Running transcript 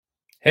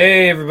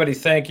Hey, everybody,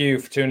 thank you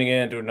for tuning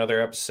in to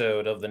another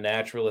episode of The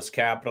Naturalist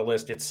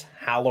Capitalist. It's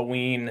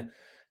Halloween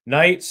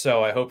night,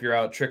 so I hope you're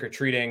out trick or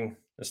treating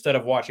instead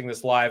of watching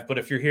this live. But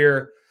if you're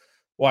here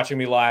watching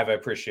me live, I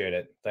appreciate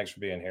it. Thanks for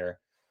being here.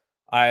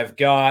 I've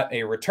got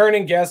a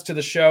returning guest to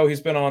the show.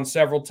 He's been on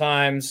several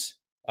times.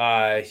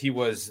 He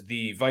was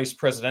the vice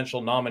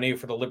presidential nominee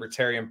for the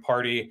Libertarian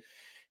Party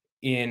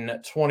in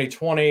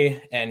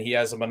 2020, and he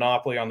has a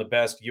monopoly on the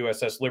best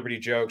USS Liberty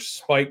jokes.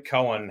 Spike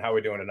Cohen, how are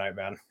we doing tonight,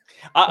 man?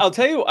 I'll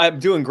tell you, I'm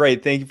doing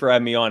great. Thank you for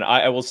having me on.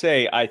 I will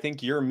say, I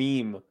think your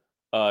meme,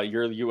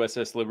 your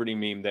USS Liberty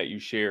meme that you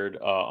shared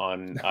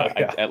on, Oh,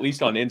 yeah. at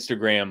least on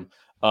Instagram,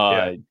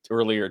 Yeah.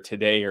 earlier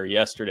today or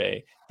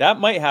yesterday, that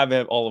might have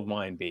all of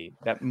mine be.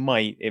 It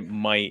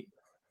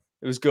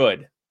was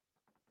good.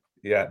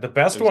 Yeah, the It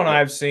best was one good.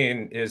 I've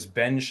seen is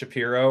Ben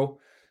Shapiro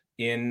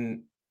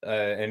in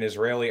an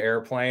Israeli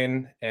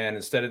airplane, and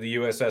instead of the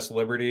USS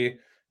Liberty,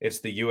 it's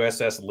the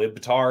USS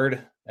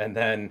Libtard, and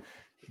then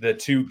the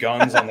two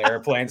guns on the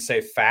airplane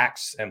say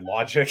facts and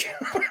logic.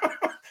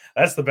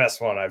 That's the best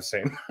one I've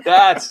seen.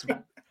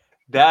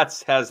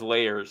 That's has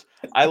layers.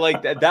 I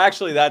like that.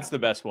 Actually, that's the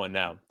best one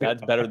now.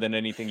 That's better than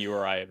anything you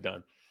or I have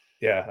done.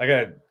 Yeah, I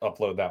gotta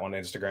upload that one to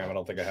Instagram. I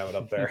don't think I have it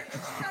up there.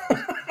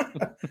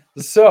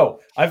 So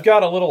I've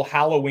got a little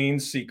Halloween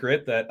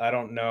secret that I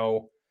don't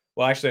know.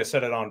 Well, actually, I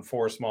said it on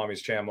Forest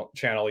Mommy's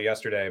channel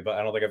yesterday, but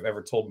I don't think I've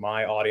ever told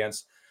my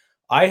audience.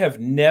 I have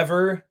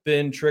never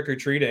been trick or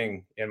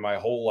treating in my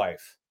whole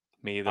life.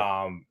 Me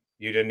either.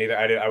 You didn't either.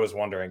 I did. I was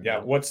wondering. Yeah,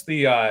 No. what's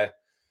the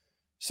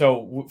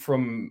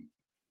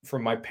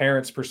from my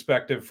parents'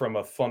 perspective, from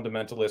a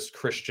fundamentalist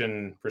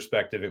Christian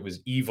perspective, it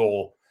was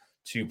evil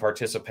to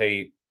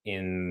participate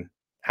in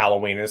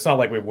Halloween. And it's not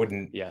like we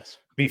wouldn't Yes.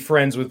 be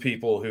friends with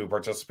people who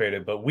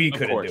participated, but we Of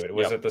couldn't do course. it.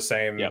 Was Yep. it the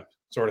same Yep.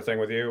 sort of thing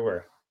with you,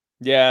 or?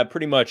 Yeah,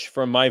 pretty much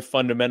from my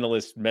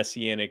fundamentalist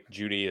messianic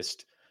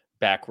Judaist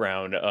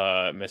background,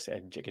 I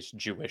guess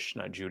Jewish,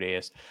 not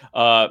Judaist,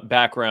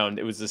 background,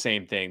 it was the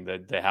same thing.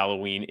 The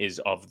Halloween is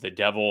of the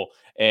devil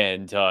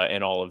and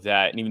all of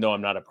that. And even though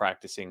I'm not a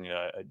practicing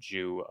a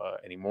Jew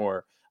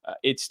anymore,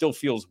 it still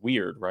feels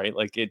weird, right?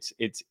 Like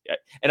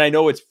and I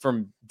know it's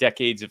from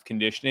decades of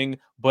conditioning,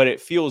 but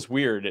it feels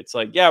weird. It's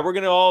like, yeah, we're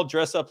gonna all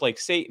dress up like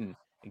Satan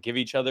and give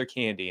each other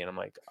candy, and I'm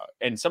like,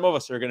 and some of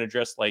us are gonna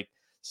dress like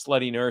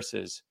slutty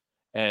nurses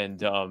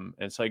and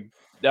it's like,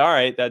 all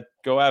right, that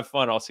go have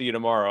fun, I'll see you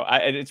tomorrow.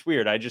 And it's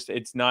weird,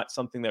 it's not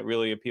something that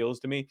really appeals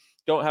to me.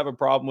 Don't have a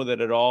problem with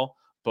it at all,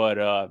 but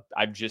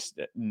I've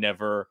just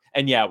never.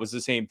 And yeah, it was the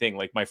same thing.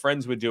 Like my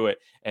friends would do it,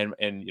 and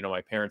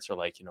my parents are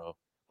like,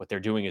 what they're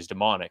doing is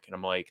demonic, and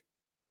I'm like,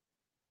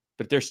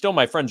 but they're still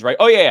my friends, right?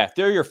 Oh yeah,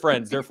 they're your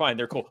friends, they're fine,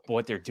 they're cool, but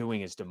what they're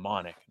doing is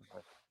demonic.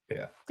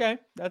 Yeah. Okay,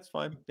 that's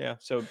fine. Yeah,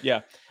 so yeah,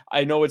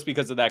 I know it's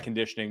because of that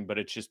conditioning, but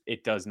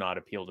it does not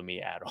appeal to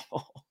me at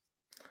all.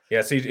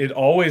 Yeah, see, it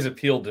always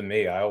appealed to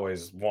me. I Oh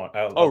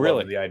love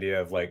really? the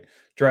idea of like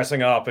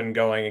dressing up and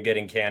going and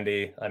getting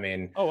candy. I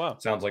mean, Oh wow.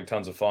 sounds like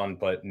tons of fun,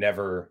 but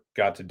never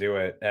got to do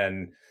it.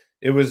 And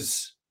it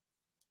was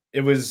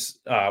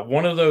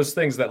one of those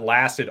things that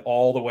lasted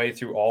all the way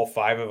through all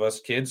five of us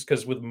kids.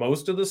 Because with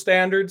most of the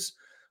standards,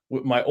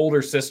 with my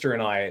older sister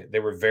and I, they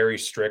were very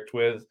strict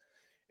with,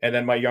 and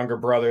then my younger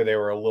brother, they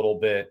were a little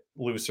bit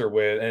looser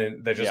with,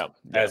 and they just, Yeah,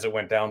 yeah. as it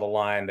went down the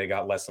line, they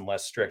got less and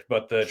less strict.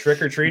 But the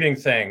trick or treating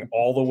thing,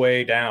 all the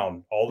way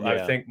down, I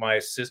Yeah. think my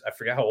sis, I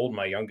forget how old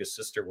my youngest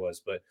sister was,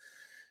 but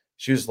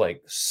she was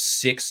like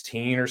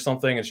 16 or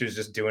something, and she was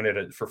just doing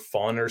it for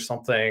fun or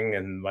something.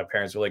 And my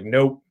parents were like,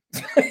 "Nope,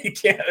 you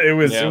can't."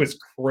 It Yeah. was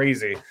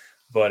crazy,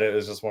 but it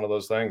was just one of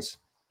those things.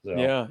 So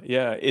Yeah,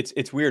 yeah.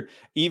 It's weird.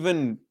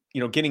 Even,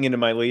 getting into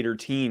my later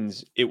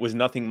teens, it was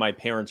nothing my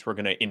parents were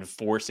gonna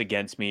enforce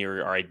against me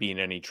or I'd be in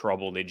any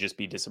trouble. They'd just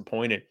be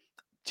disappointed.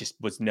 Just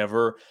was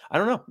never, I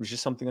don't know, it was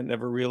just something that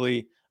never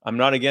really. I'm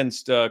not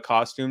against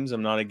costumes,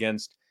 I'm not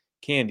against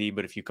candy,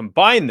 but if you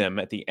combine them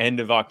at the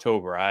end of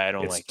October, I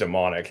don't it's like it.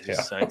 demonic. Yeah,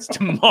 It's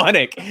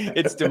demonic.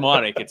 It's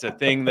demonic. It's a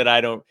thing that I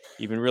don't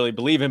even really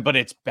believe in, but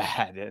it's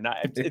bad. And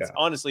it's yeah.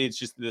 honestly, it's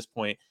just at this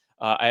point.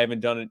 I haven't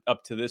done it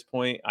up to this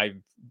point. I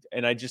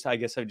guess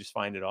I just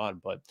find it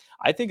odd, but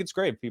I think it's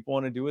great. If people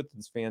want to do it,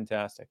 it's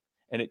fantastic.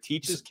 And it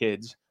teaches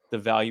kids the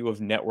value of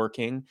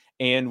networking.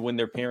 And when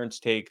their parents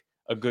take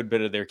a good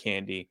bit of their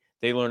candy,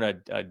 they learn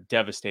a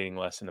devastating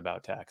lesson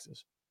about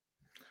taxes.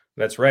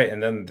 That's right.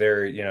 And then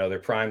they're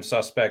prime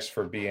suspects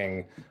for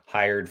being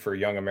hired for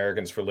Young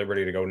Americans for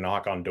Liberty to go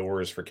knock on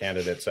doors for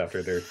candidates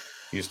after they're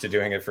used to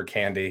doing it for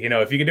candy.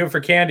 If you can do it for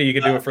candy, you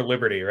can do it for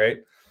liberty, right?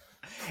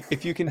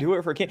 If you can do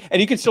it for candy,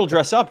 and you can still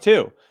dress up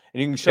too.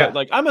 And you can show Yeah.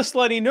 like, I'm a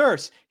slutty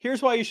nurse.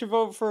 Here's why you should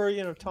vote for,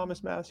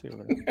 Thomas Massey.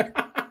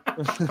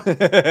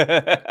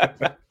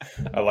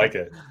 I like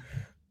it.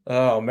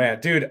 Oh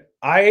man, dude,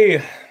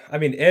 I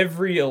mean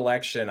every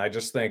election I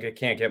just think it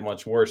can't get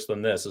much worse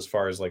than this as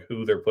far as like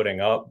who they're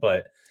putting up,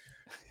 but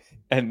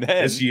And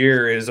this then,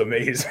 year is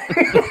amazing.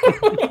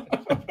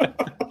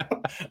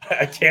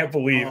 I can't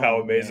believe how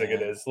oh amazing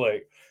it man, is.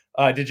 Like,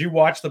 did you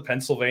watch the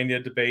Pennsylvania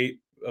debate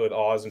with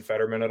Oz and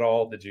Fetterman at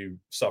all? Did you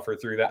suffer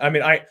through that? I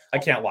mean, I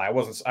can't lie.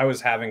 I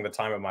was having the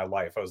time of my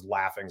life. I was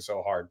laughing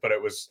so hard, but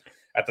it was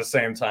at the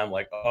same time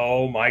like,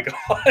 oh my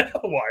God,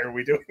 why are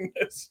we doing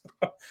this?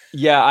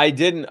 Yeah,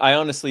 I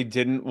honestly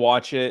didn't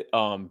watch it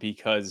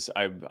because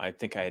I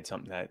think I had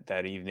something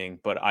that evening,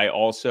 but I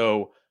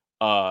also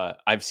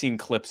I've seen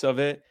clips of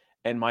it,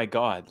 and my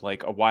God,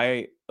 like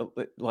why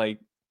like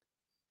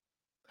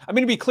I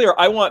mean, to be clear,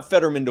 I want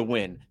Fetterman to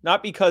win,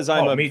 not because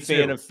I'm Oh, a me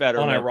fan too. of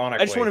Fetterman. I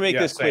just want to Unironically. make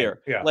Yeah, this same.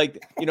 clear. Yeah.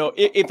 Like,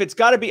 if it's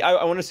got to be,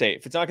 I want to say,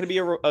 if it's not going to be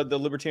the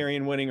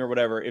Libertarian winning or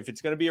whatever, if it's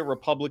going to be a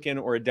Republican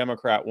or a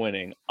Democrat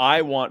winning,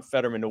 I want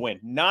Fetterman to win.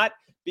 Not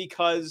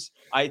because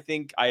I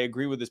think I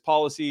agree with his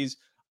policies.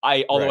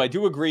 Although Right. I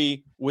do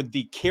agree with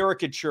the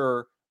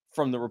caricature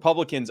from the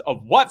Republicans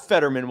of what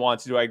Fetterman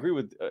wants to do. I agree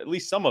with at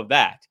least some of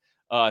that.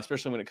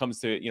 Especially when it comes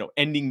to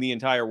ending the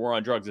entire war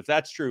on drugs. If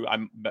that's true,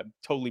 I'm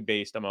totally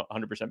based. I'm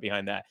 100%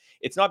 behind that.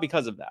 It's not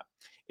because of that.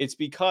 It's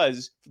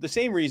because for the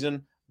same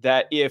reason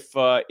that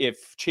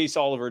if Chase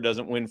Oliver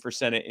doesn't win for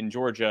Senate in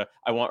Georgia,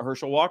 I want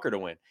Herschel Walker to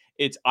win.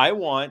 I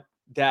want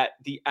that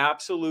the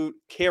absolute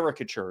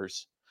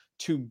caricatures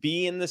to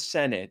be in the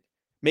Senate,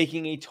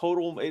 making a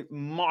total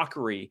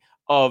mockery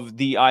of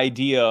the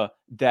idea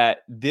that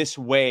this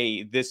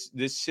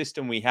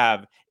system we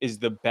have is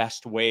the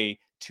best way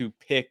to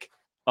pick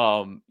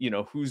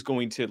who's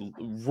going to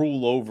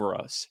rule over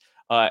us.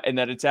 And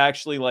that it's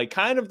actually like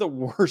kind of the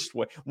worst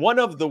way, one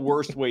of the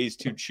worst ways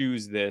to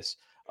choose this.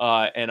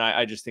 And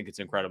I just think it's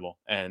incredible.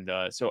 And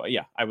so,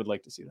 yeah, I would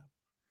like to see that.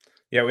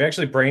 Yeah, we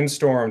actually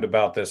brainstormed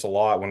about this a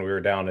lot when we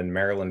were down in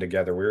Maryland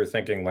together. We were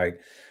thinking like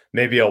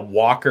maybe a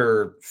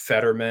Walker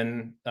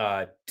Fetterman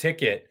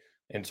ticket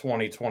in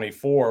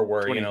 2024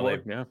 where,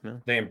 24, yeah.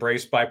 they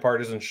embrace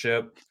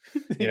bipartisanship.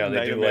 They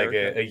Unite do like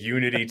America. a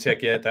unity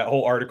ticket. That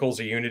whole article's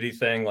a unity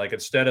thing. Like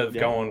instead of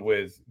Yeah. going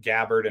with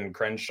Gabbard and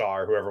Crenshaw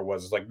or whoever it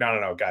was, it's like,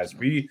 no, guys,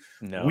 we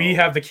No.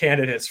 have the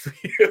candidates for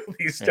you.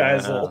 These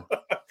guys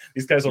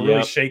will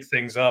really shake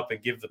things up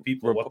and give the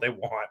people what they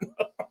want.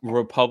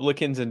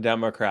 Republicans and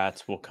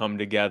Democrats will come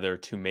together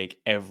to make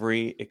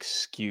every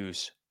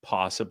excuse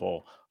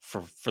possible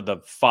for the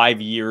 5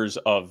 years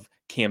of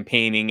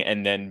campaigning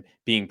and then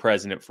being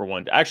president for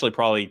one, actually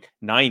probably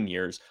 9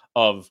 years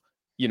of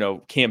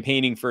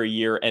campaigning for a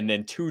year and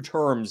then 2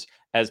 terms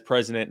as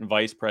president and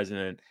vice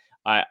president.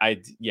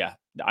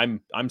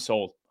 I'm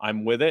sold.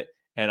 I'm with it,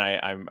 and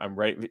I'm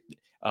right.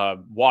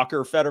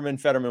 Walker, Fetterman,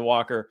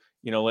 Walker.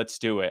 Let's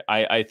do it.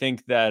 I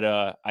think that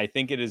I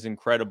think it is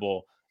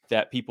incredible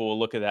that people will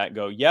look at that and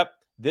go, yep,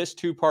 this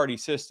 2-party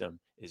system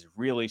is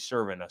really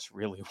serving us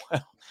really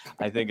well.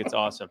 I think it's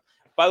awesome.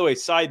 By the way,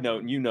 side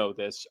note, and you know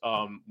this,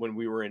 when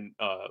we were in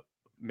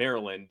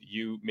Maryland,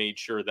 you made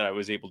sure that I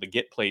was able to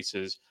get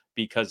places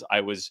because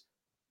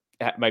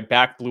my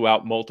back blew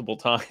out multiple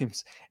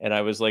times and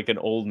I was like an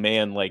old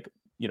man, like,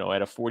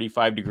 at a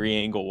 45-degree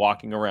angle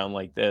walking around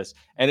like this.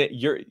 And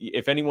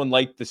if anyone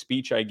liked the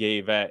speech I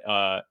gave at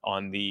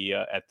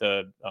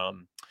the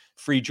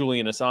Free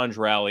Julian Assange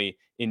rally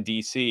in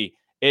DC,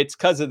 it's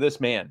because of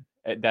this man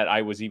that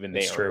I was even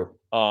there. It's true.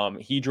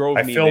 He drove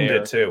me there. I filmed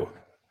it too.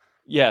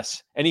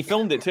 Yes, and he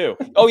filmed it too.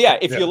 Oh yeah,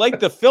 if you like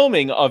the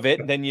filming of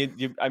it, then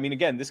you I mean,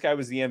 again, this guy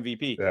was the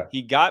MVP. Yeah.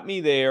 He got me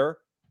there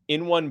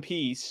in one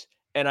piece,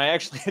 and I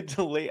actually had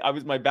to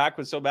my back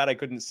was so bad I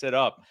couldn't sit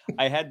up.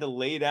 I had to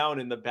lay down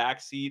in the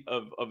back seat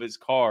of his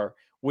car,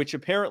 which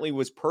apparently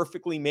was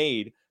perfectly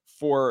made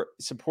for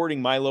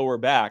supporting my lower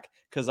back,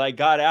 because I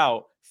got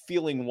out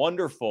feeling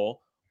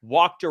wonderful,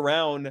 walked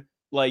around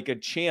like a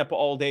champ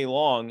all day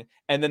long,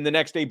 and then the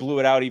next day blew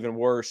it out even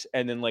worse,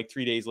 and then like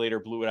 3 days later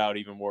blew it out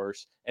even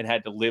worse and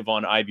had to live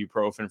on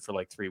ibuprofen for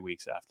like 3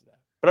 weeks after that.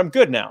 But I'm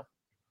good now.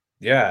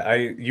 Yeah,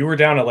 you were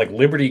down at like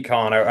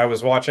LibertyCon. I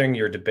was watching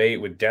your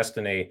debate with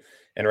Destiny,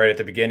 and right at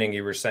the beginning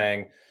you were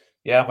saying,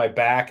 yeah, my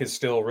back is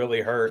still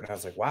really hurt. And I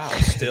was like, wow,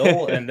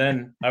 still? And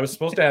then I was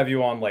supposed to have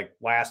you on like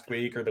last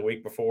week or the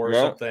week before or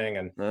something.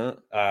 And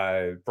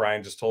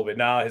Brian just told me,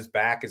 no, his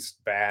back is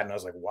bad. And I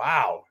was like,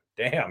 wow,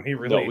 damn, he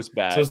really was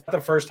bad. So is that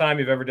the first time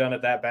you've ever done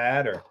it that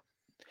bad? Or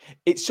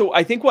so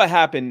I think what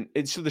happened,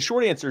 so the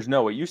short answer is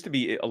no. It used to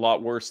be a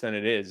lot worse than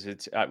it is.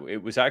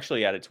 It was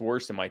actually at its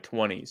worst in my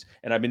 20s.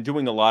 And I've been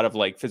doing a lot of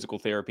like physical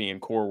therapy and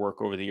core work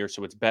over the years,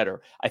 so it's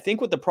better. I think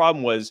what the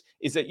problem is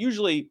that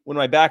usually when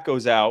my back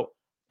goes out,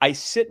 I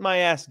sit my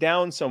ass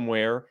down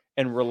somewhere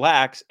and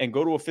relax and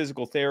go to a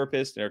physical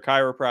therapist or a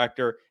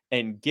chiropractor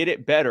and get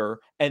it better,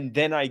 and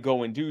then I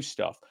go and do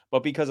stuff.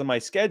 But because of my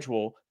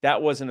schedule, that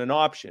wasn't an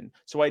option.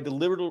 So I had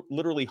to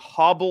literally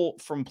hobble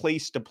from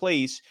place to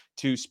place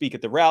to speak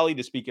at the rally,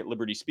 to speak at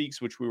Liberty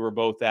Speaks, which we were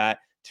both at,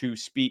 to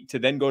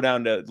then go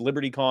down to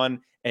LibertyCon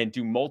and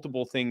do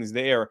multiple things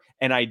there.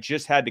 And I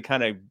just had to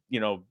kind of,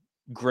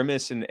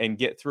 grimace and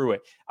get through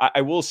it.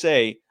 I will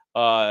say,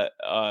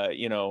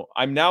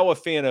 I'm now a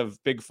fan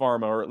of Big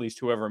Pharma, or at least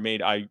whoever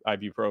made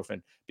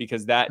ibuprofen,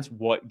 because that's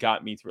what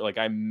got me through. Like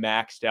I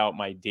maxed out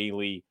my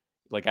daily,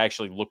 like I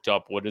actually looked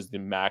up what is the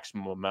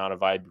maximum amount of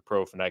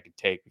ibuprofen I could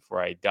take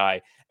before I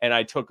die. And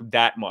I took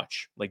that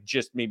much, like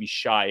just maybe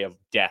shy of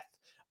death.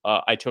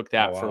 I took Oh,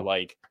 that wow.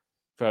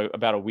 for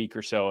about a week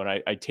or so, and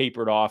I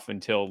tapered off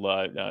until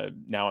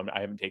now. I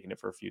haven't taken it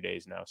for a few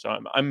days now, so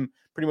I'm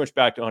pretty much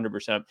back to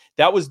 100%.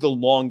 That was the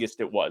longest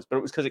it was, but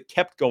it was because it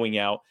kept going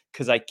out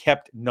because I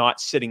kept not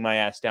sitting my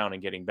ass down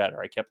and getting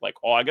better. I kept like,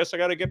 oh, I guess I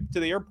got to get to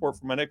the airport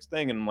for my next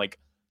thing, and like,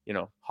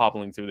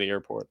 hobbling through the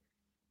airport.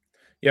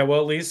 Yeah, well,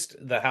 at least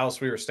the house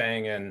we were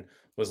staying in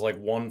was like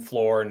one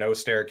floor, no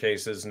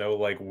staircases, no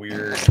like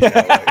weird,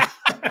 like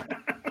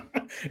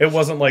it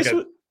wasn't like This a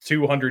was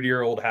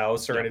 200-year-old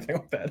house or yeah, anything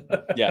like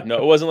yeah. that. No,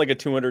 it wasn't like a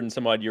 200 and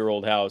some odd year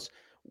old house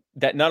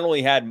that not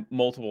only had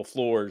multiple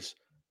floors,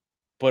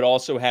 but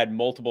also had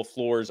multiple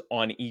floors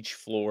on each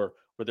floor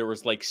where there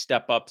was like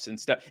step ups and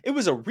step. It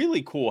was a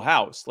really cool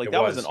house. Like It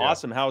that was an was, yeah.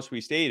 awesome house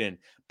we stayed in.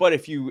 But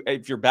if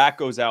your back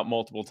goes out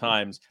multiple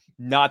times,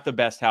 not the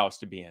best house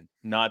to be in.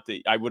 Not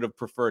the I would have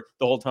preferred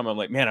the whole time. I'm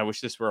like, man, I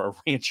wish this were a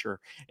rancher.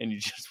 And you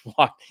just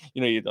walk,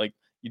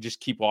 you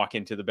just keep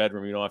walking to the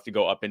bedroom. You don't have to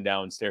go up and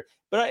down stairs.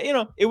 But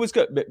it was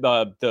good.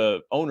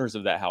 The owners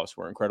of that house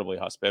were incredibly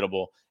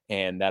hospitable,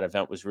 and that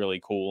event was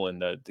really cool.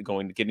 And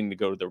getting to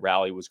go to the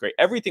rally was great.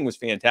 Everything was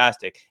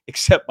fantastic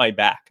except my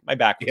back. My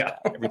back was Yeah.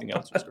 bad. Everything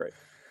else was great.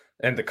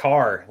 And the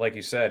car, like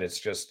you said,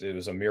 it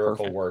was a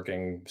miracle Perfect.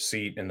 working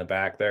seat in the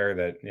back there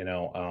that,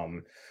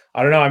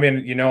 I don't know. I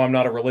mean, I'm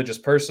not a religious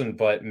person,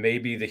 but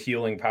maybe the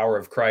healing power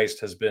of Christ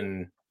has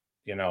been,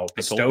 I told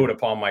bestowed you.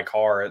 upon my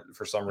car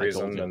for some I told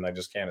reason, you. and I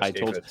just can't I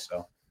escape told you. it.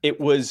 So, It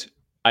was,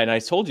 and I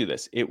told you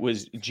this. It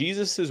was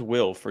Jesus's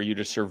will for you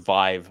to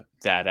survive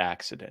that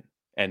accident,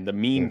 and the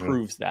meme mhm.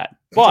 proves that.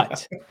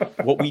 But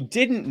what we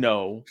didn't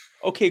know,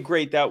 okay,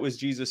 great, that was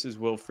Jesus's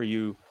will for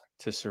you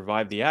to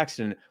survive the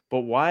accident,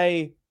 but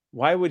why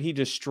would he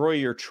destroy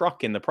your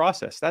truck in the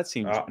process? That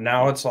seems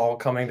Now it's all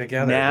coming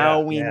together. now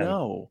Yeah, we man.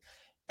 know.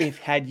 If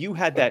had you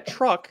had that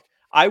truck,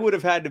 I would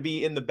have had to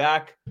be in the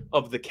back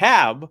of the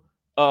cab,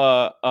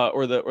 or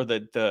the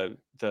The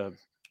not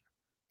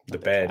the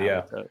bed. cab,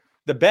 Yeah.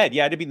 the bed.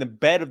 Yeah, I had to be in the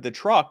bed of the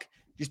truck,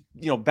 just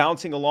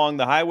bouncing along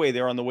the highway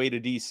there on the way to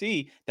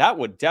DC. That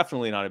would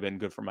definitely not have been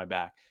good for my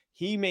back.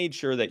 He made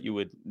sure that you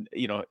would,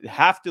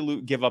 have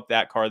to give up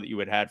that car that you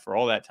had for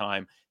all that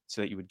time,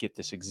 so that you would get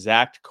this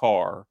exact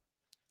car.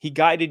 He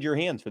guided your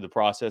hand through the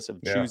process of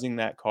Yeah. choosing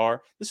that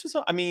car. This was,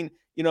 I mean,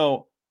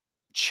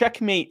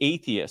 checkmate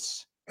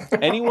atheists.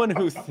 Anyone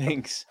who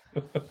thinks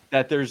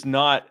that there's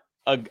not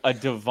a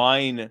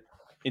divine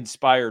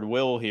inspired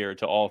will here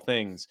to all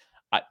things,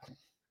 I,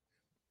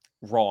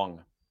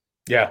 wrong.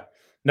 Yeah.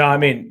 No, I Wrong.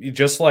 mean,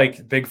 just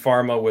like Big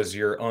Pharma was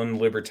your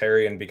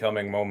unlibertarian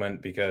becoming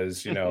moment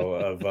because,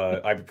 of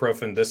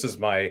ibuprofen, this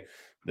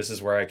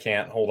is where I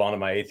can't hold on to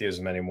my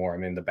atheism anymore. I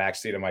mean, the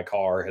backseat of my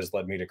car has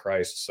led me to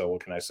Christ. So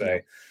what can I Yeah,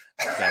 say?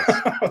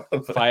 that's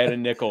if I had a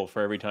nickel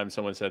for every time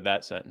someone said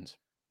that sentence,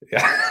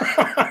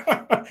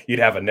 Yeah. You'd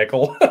have a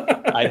nickel.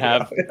 I'd Yeah.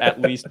 have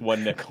at least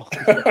one nickel.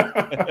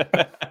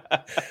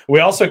 We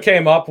also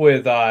came up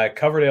with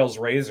Coverdale's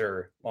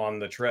razor on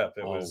the trip.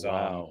 Oh,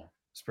 wow.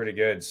 It's pretty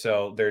good.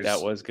 So That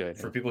there's was good.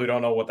 for people who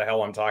don't know what the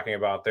hell I'm talking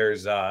about,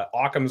 there's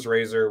Occam's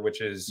razor,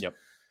 which is Yep.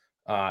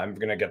 I'm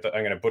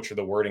gonna butcher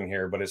the wording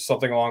here, but it's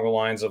something along the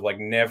lines of like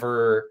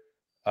never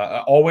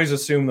always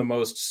assume the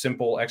most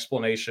simple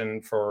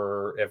explanation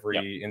for Yep.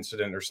 every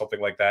incident or something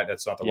like that.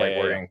 That's not the Yeah, right yeah,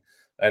 yeah. wording.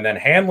 And then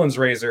Hanlon's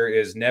razor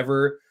is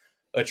never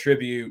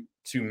attribute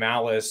to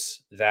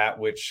malice that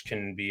which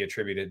can be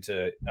attributed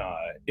to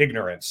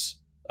ignorance,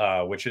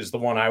 which is the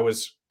one I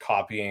was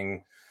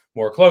copying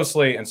more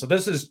closely. And so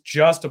this is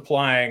just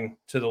applying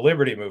to the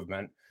liberty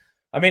movement.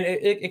 I mean,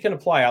 it can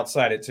apply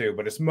outside it too,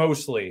 but it's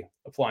mostly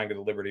applying to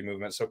the liberty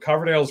movement. So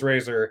Coverdale's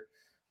razor,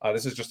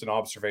 this is just an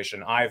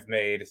observation I've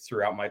made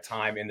throughout my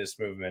time in this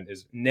movement,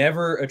 is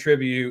never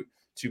attribute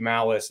to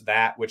malice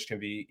that which can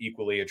be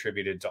equally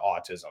attributed to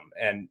autism.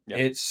 And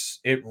Yep.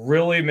 it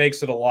really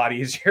makes it a lot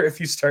easier if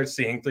you start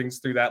seeing things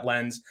through that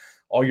lens.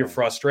 All your Yeah.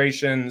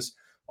 frustrations,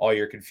 all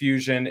your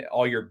confusion,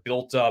 all your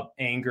built up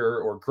anger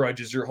or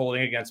grudges you're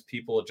holding against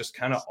people, it just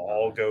kind of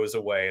all goes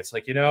away. It's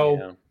like,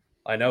 Yeah.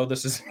 I know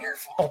this isn't your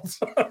fault.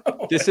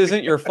 This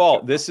isn't your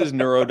fault. This is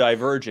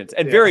neurodivergence.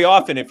 And Yeah. very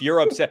often, if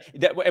you're upset,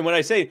 and when I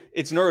say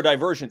it's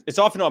neurodivergent, it's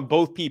often on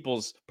both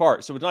people's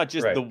part. So it's not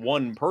just Right. the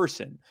one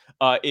person.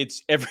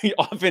 It's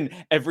often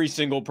every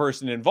single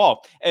person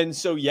involved. And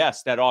so,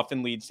 yes, that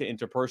often leads to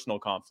interpersonal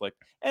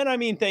conflict. And I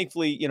mean,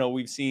 thankfully,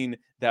 we've seen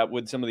that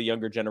with some of the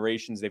younger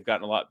generations, they've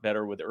gotten a lot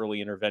better with early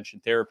intervention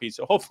therapy.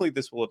 So hopefully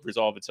this will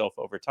resolve itself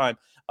over time.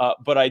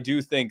 But I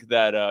do think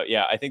that,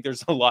 I think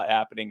there's a lot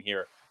happening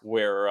here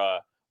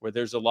where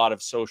there's a lot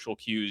of social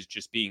cues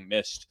just being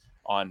missed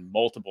on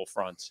multiple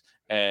fronts.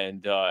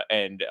 And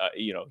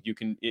you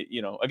can,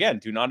 again,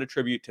 do not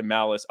attribute to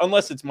malice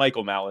unless it's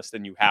Michael Malice,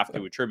 then you have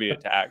to attribute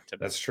it to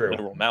That's true.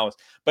 literal malice.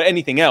 But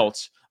anything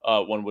else,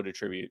 one would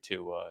attribute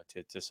to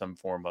some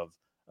form of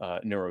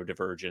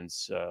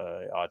neurodivergence,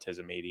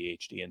 autism,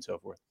 ADHD, and so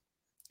forth.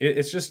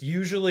 It's just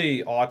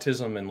usually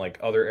autism and like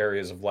other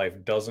areas of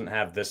life doesn't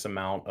have this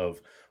amount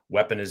of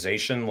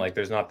weaponization. Like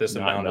there's not this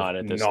amount Not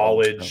of at this level,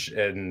 knowledge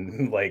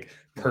and like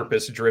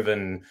purpose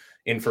driven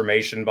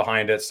information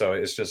behind it. So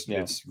it's just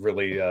it's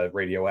really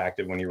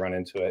radioactive when you run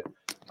into it.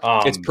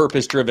 It's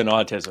purpose driven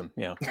autism.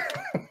 Yeah.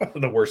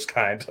 The worst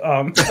kind.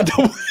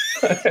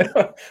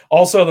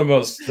 Also the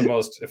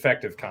most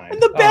effective kind.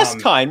 And the best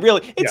kind,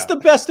 really. It's the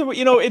best of,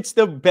 it's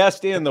the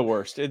best and the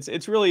worst. It's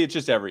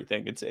just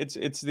everything. It's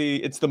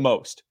the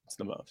most. It's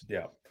the most.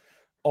 Yeah.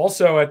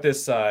 Also at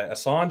this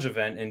Assange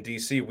event in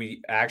DC,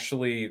 we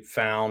actually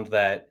found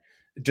that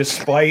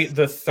despite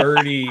the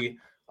 30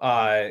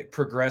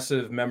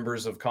 progressive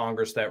members of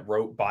Congress that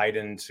wrote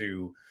Biden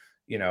to,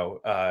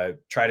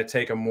 try to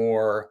take a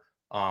more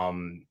a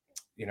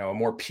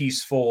more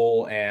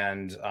peaceful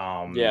and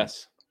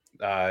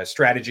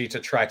strategy to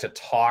try to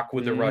talk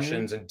with the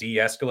Russians and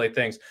de-escalate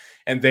things,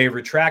 and they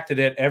retracted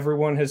it.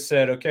 Everyone has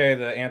said, okay,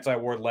 the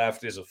anti-war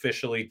left is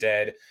officially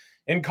dead.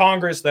 In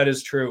Congress, that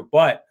is true,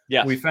 but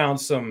we found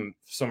some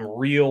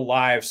real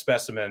live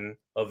specimen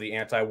of the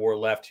anti-war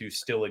left who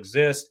still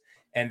exist,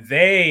 and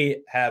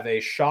they have a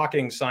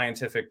shocking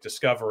scientific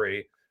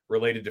discovery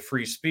related to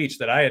free speech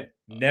that I had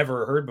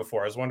never heard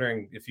before. I was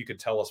wondering if you could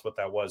tell us what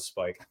that was,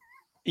 Spike.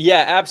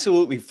 Yeah,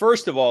 absolutely.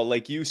 First of all,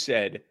 like you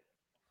said,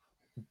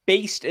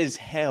 based as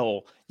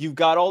hell. You've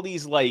got all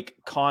these like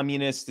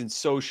communists and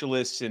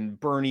socialists and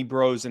Bernie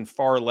bros and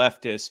far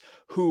leftists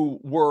who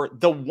were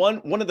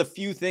one of the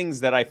few things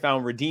that I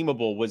found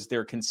redeemable was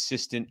their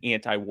consistent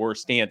anti-war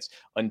stance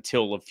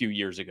until a few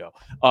years ago.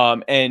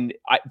 And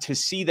to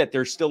see that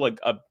there's still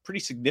a pretty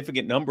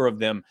significant number of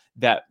them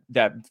that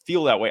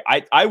feel that way,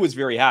 I was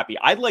very happy.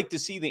 I'd like to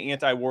see the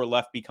anti-war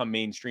left become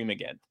mainstream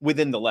again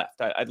within the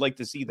left. I'd like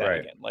to see that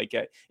again. Like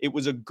it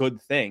was a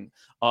good thing.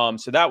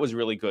 So that was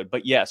really good.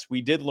 But yes,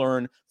 we did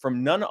learn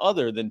from none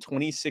other than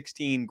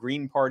 2016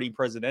 Green Party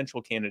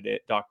presidential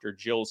candidate, Dr.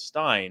 Jill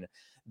Stein,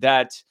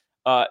 that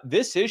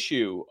this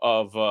issue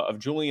of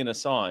Julian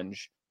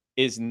Assange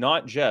is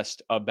not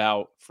just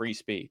about free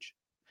speech.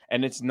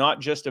 And it's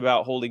not just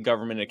about holding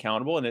government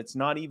accountable. And it's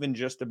not even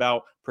just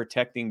about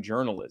protecting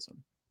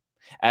journalism.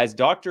 As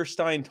Dr.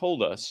 Stein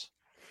told us,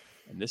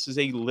 and this is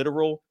a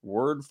literal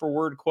word for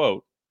word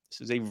quote,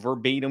 this is a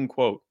verbatim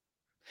quote.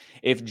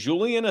 If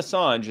Julian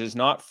Assange is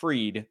not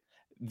freed,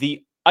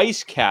 the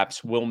ice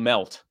caps will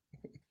melt.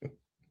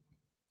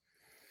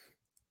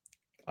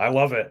 I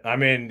love it. I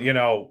mean,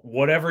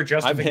 whatever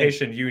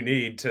justification you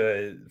need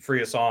to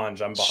free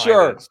Assange, I'm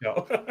behind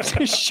it.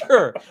 So.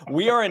 Sure.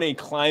 We are in a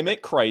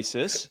climate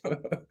crisis,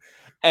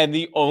 and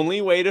the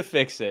only way to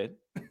fix it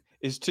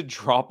is to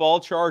drop all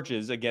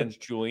charges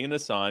against Julian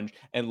Assange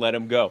and let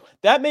him go.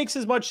 That makes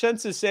as much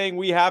sense as saying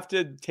we have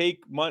to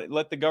take money,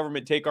 let the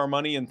government take our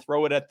money and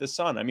throw it at the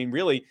sun. I mean,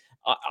 really,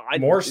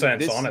 more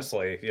sense,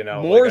 honestly,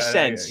 more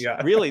sense.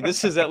 Really,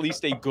 this is at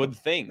least a good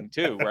thing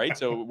too, right?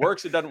 So it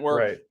works, it doesn't work.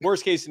 Right.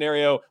 Worst case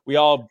scenario, we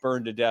all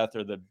burn to death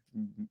or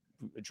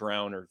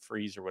drown or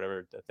freeze or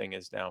whatever the thing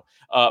is now.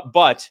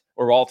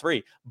 Or all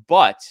three.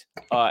 But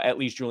at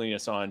least Julian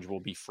Assange will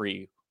be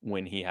free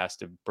when he has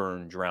to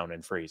burn, drown,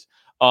 and freeze.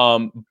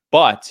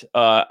 But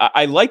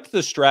I liked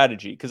the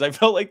strategy because I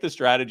felt like the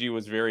strategy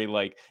was very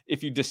like,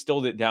 if you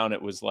distilled it down,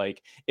 it was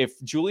like,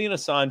 if Julian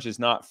Assange is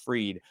not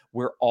freed,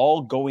 we're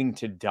all going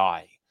to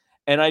die.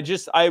 And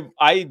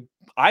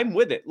I'm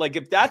with it. Like,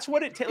 if that's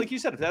what like you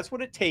said, if that's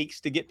what it takes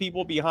to get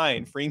people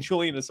behind freeing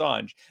Julian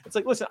Assange, it's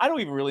like, listen, I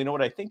don't even really know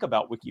what I think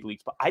about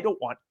WikiLeaks, but I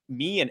don't want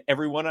me and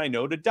everyone I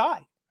know to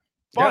die.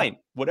 Fine.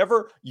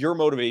 Whatever your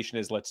motivation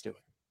is, let's do it.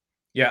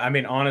 Yeah, I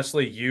mean,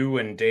 honestly, you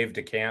and Dave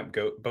DeCamp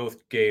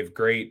both gave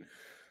great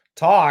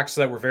talks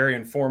that were very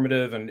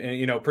informative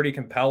and pretty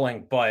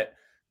compelling, but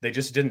they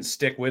just didn't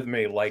stick with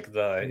me like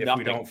if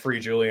we don't free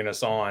Julian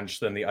Assange,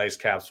 then the ice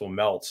caps will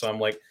melt. So I'm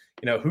like,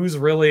 who's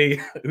really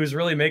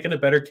making a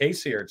better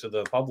case here to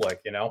the public,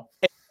 It's not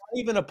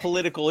even a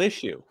political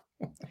issue.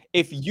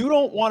 If you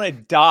don't want to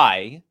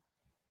die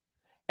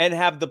and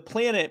have the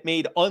planet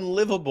made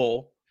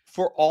unlivable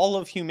for all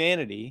of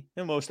humanity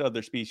and most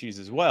other species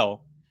as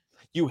well,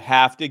 you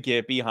have to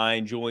get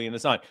behind Julian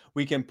Assange.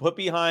 We can put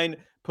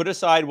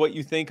aside what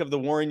you think of the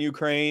war in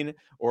Ukraine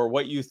or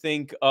what you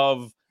think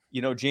of,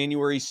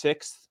 January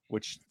 6th,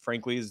 which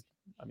frankly is,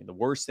 the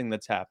worst thing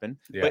that's happened.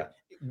 Yeah. But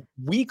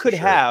we could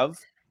have,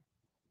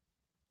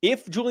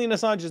 if Julian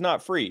Assange is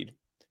not freed,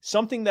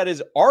 something that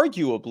is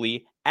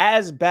arguably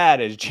as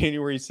bad as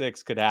January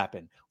 6th could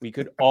happen. We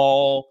could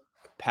all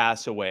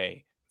pass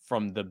away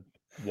from the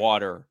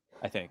water,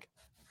 I think.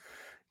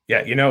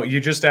 Yeah, you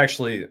just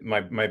actually,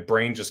 my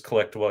brain just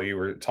clicked while you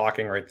were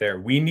talking right there.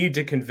 We need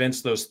to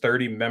convince those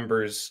 30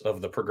 members of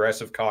the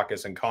Progressive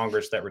Caucus in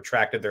Congress that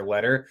retracted their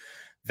letter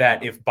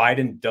that if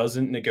Biden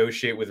doesn't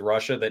negotiate with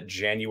Russia, that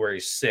January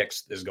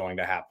 6th is going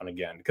to happen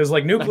again. Because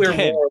like nuclear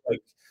war,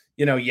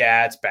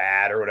 it's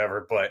bad or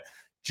whatever, but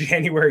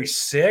January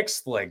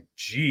 6th, like,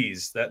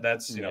 geez,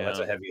 that's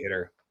a heavy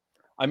hitter.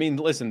 I mean,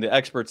 listen, the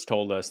experts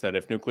told us that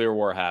if nuclear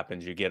war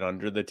happens, you get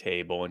under the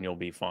table and you'll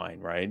be fine,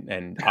 right?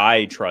 And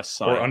I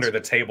trust Or under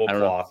science. the I don't know.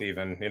 tablecloth,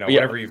 even, Yeah,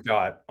 whatever you've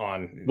got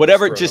on, just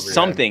whatever, throw it over just your head.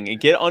 something.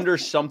 Get under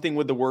something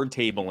with the word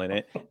table in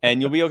it, and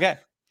you'll be okay.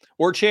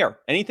 Or chair.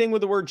 Anything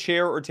with the word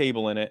chair or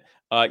table in it,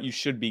 you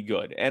should be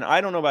good. And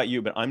I don't know about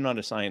you, but I'm not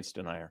a science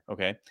denier.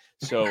 Okay,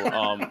 so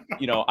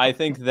I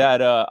think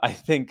that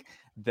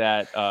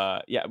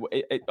yeah.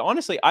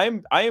 Honestly,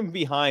 I am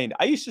behind.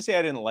 I used to say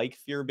I didn't like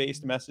fear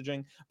based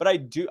messaging, but I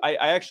do. I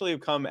actually have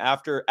come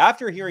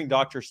after hearing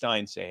Dr.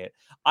 Stein say it.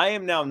 I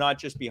am now not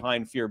just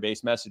behind fear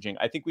based messaging.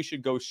 I think we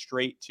should go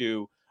straight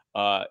to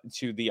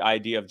the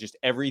idea of just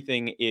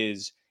everything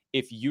is,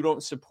 if you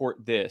don't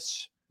support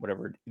this,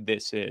 whatever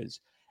this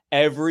is,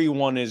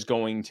 everyone is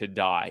going to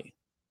die.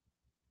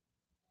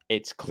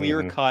 It's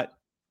clear cut.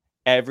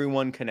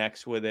 Everyone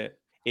connects with it.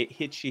 It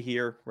hits you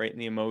here right in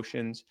the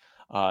emotions.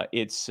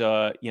 It's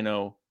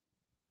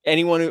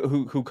anyone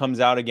who comes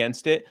out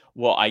against it,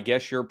 well, I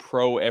guess you're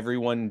pro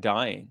everyone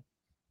dying.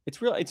 It's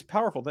a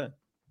powerful thing.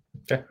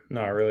 Yeah,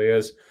 no, it really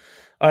is.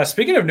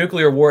 Speaking of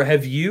nuclear war,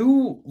 have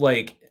you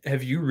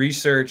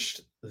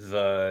researched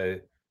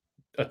the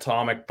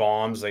atomic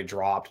bombs they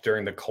dropped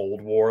during the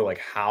Cold War? Like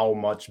how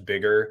much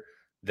bigger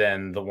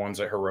than the ones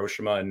at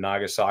Hiroshima and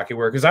Nagasaki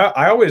were? Because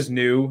I always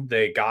knew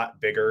they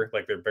got bigger,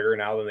 like they're bigger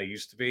now than they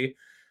used to be.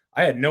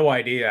 I had no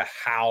idea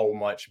how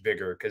much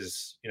bigger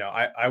because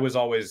I was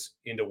always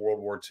into World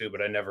War II,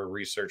 but I never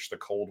researched the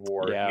Cold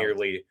War Yeah.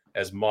 nearly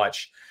as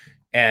much.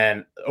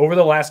 And over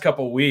the last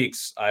couple of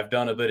weeks, I've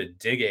done a bit of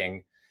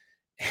digging,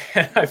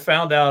 and I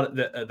found out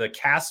that the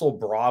Castle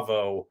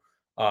Bravo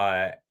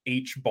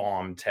H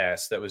bomb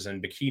test that was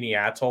in Bikini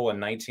Atoll in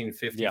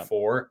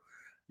 1954.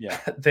 Yeah.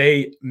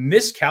 They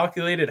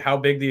miscalculated how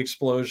big the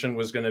explosion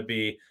was going to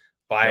be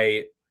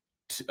by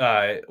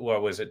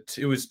what was it?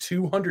 It was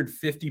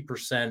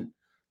 250%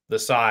 the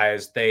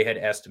size they had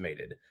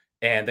estimated,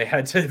 and they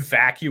had to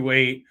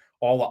evacuate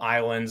all the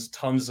islands.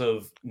 Tons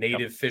of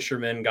native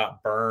fishermen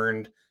got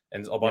burned,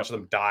 and a bunch of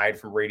them died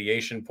from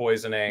radiation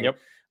poisoning.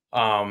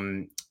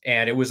 And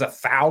it was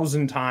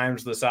 1,000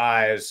 times the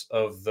size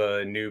of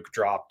the nuke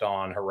dropped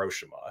on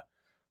Hiroshima.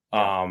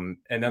 And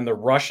then the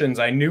Russians,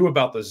 I knew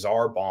about the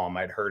Tsar bomb.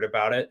 I'd heard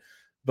about it.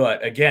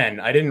 But again,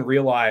 I didn't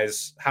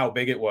realize how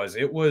big it was.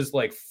 It was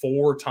like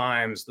 4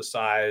 times the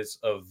size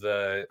of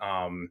the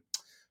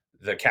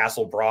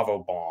Castle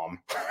Bravo bomb.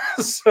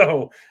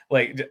 So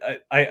like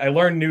I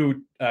learned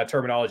new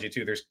terminology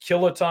too. There's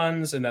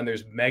kilotons and then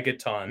there's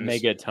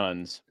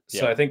megatons.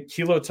 So I think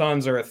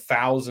kilotons are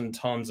 1,000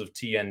 tons of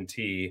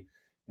TNT.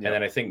 And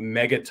then I think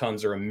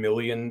megatons are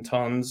 1,000,000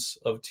 tons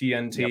of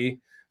TNT.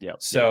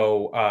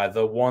 So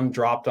the one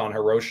dropped on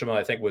Hiroshima,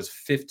 I think, was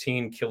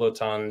 15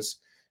 kilotons.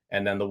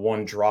 And then the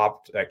one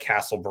dropped at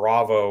Castle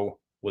Bravo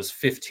was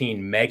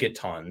 15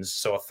 megatons.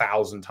 So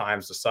 1,000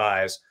 times the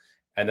size.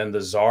 And then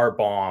the Tsar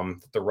bomb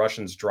that the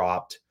Russians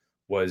dropped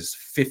was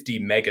 50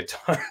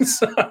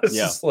 megatons. It's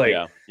just like,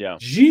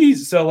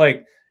 geez. So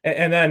like,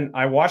 and then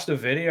I watched a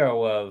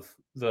video of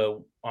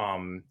the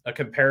a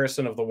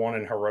comparison of the one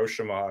in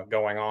Hiroshima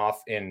going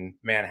off in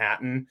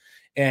Manhattan,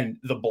 and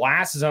the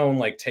blast zone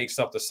like takes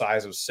up the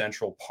size of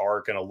Central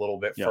Park and a little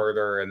bit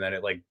further, and then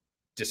it like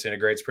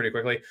disintegrates pretty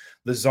quickly.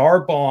 The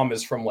Tsar bomb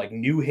is from like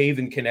New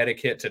Haven,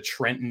 Connecticut to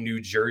Trenton, New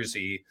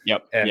Jersey. I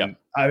mean,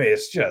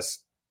 it's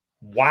just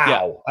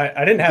wow.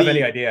 I didn't have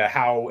any idea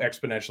how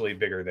exponentially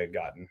bigger they'd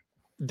gotten.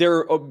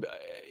 They're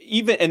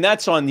even, and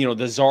that's on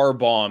the Tsar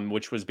bomb,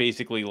 which was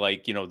basically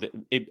like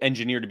it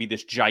engineered to be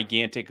this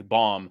gigantic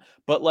bomb.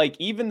 But like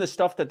even the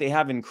stuff that they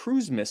have in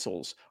cruise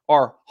missiles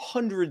are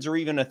hundreds or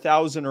even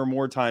 1,000 or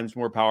more times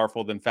more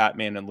powerful than Fat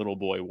Man and Little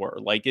Boy were.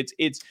 Like it's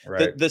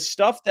right. the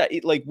stuff that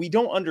like we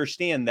don't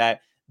understand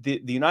that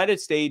the United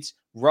States,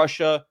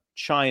 Russia,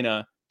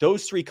 China,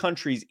 those 3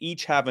 countries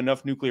each have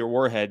enough nuclear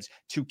warheads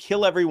to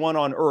kill everyone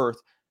on Earth.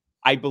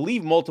 I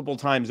believe multiple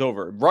times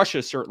over.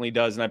 Russia certainly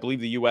does, and I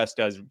believe the U.S.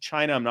 does.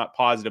 China, I'm not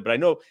positive, but I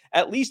know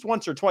at least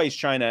once or twice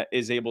China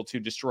is able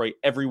to destroy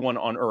everyone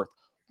on Earth.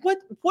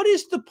 What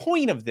is the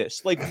point of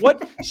this? Like,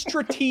 what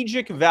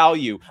strategic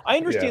value? I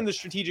understand the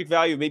strategic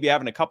value of maybe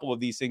having a couple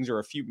of these things or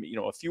a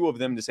few of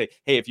them to say,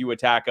 hey, if you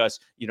attack us,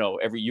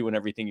 you and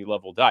everything you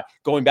love will die.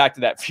 Going back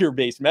to that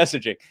fear-based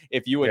messaging,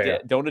 if you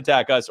don't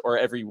attack us, or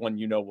everyone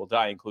will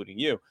die, including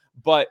you.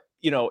 But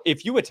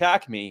if you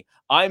attack me,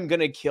 I'm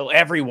gonna kill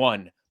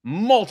everyone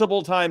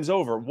multiple times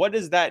over. What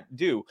does that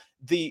do?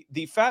 The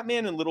Fat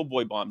Man and Little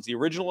Boy bombs, the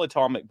original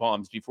atomic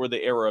bombs before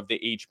the era of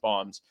the H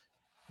bombs,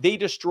 they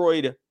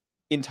destroyed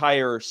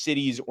entire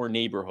cities or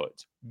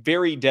neighborhoods.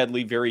 Very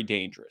deadly, very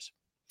dangerous.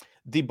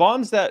 The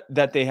bombs that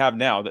they have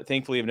now, that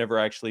thankfully have never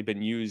actually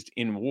been used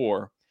in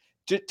war,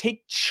 to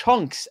take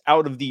chunks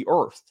out of the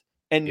earth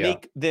and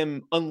make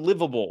them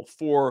unlivable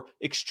for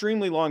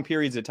extremely long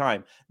periods of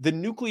time. The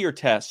nuclear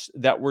tests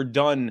that were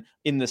done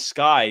in the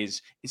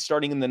skies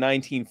starting in the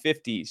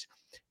 1950s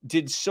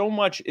did so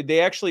much. They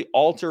actually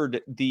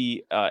altered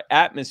the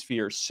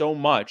atmosphere so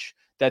much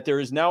that there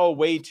is now a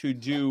way to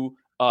do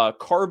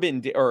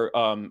carbon, or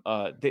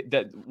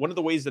that one of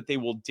the ways that they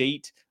will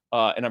date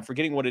and I'm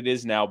forgetting what it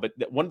is now, but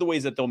one of the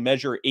ways that they'll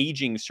measure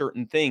aging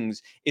certain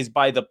things is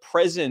by the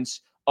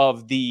presence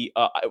of the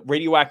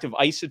radioactive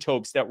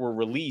isotopes that were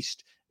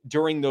released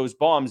during those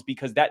bombs,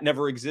 because that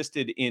never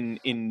existed in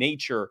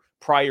nature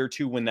prior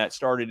to when that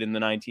started in the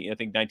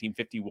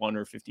 1951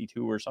 or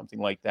 52 or something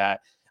like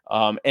that.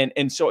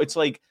 And so it's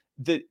like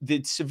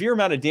the severe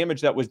amount of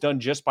damage that was done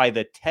just by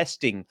the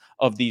testing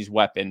of these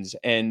weapons,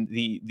 and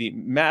the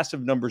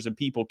massive numbers of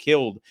people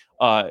killed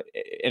and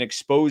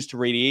exposed to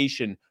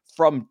radiation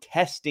from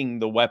testing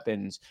the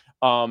weapons.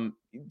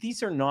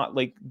 These are not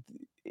like,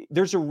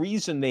 there's a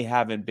reason they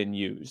haven't been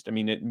used. I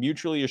mean,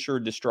 mutually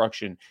assured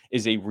destruction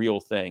is a real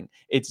thing.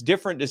 It's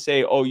different to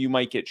say, oh, you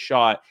might get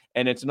shot.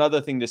 And it's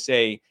another thing to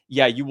say,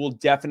 yeah, you will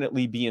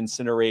definitely be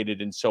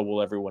incinerated, and so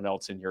will everyone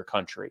else in your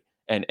country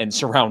and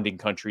surrounding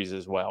countries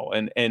as well.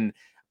 And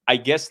I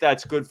guess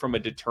that's good from a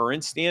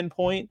deterrence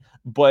standpoint.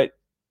 But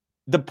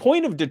the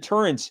point of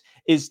deterrence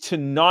is to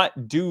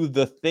not do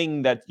the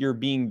thing that you're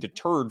being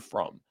deterred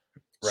from.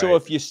 So Right.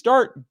 if you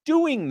start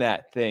doing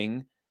that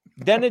thing,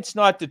 then it's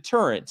not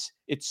deterrence,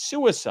 it's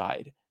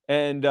suicide.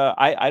 And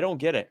I don't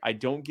get it. I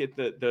don't get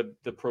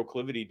the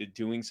proclivity to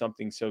doing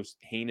something so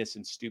heinous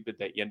and stupid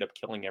that you end up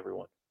killing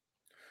everyone.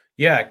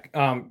 Yeah,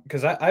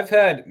 because I've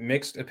had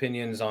mixed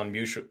opinions on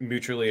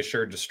mutually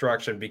assured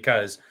destruction,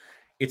 because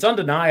it's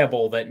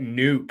undeniable that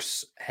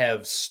nukes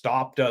have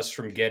stopped us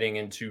from getting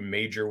into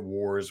major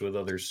wars with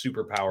other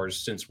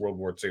superpowers since World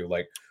War II.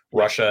 Like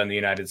Right. Russia and the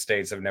United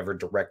States have never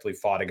directly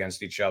fought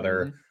against each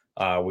other.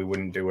 Mhm. We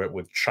wouldn't do it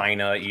with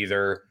China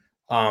either.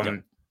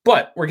 Yep.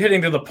 But we're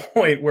getting to the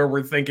point where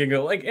we're thinking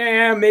of like,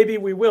 maybe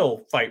we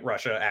will fight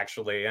Russia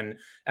actually. And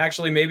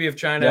actually, maybe if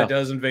China Yeah.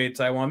 does invade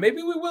Taiwan,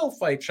 maybe we will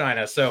fight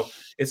China. So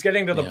it's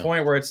getting to the Yeah.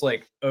 point where it's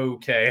like,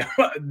 okay,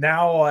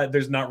 now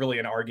there's not really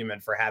an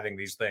argument for having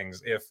these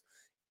things.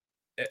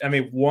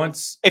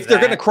 Once If they're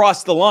going to that,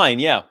 cross the line,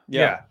 yeah.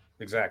 yeah,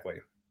 exactly.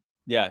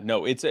 Yeah,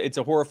 no, it's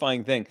a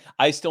horrifying thing.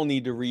 I still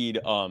need to read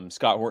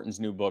Scott Horton's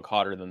new book,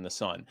 Hotter Than the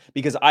Sun,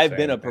 because I've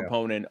been Same, a yeah.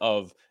 proponent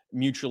of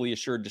mutually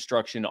assured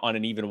destruction on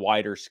an even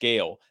wider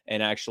scale,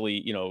 and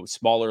actually,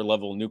 smaller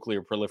level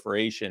nuclear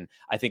proliferation.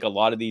 I think a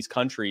lot of these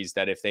countries,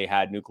 that if they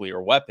had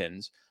nuclear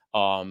weapons,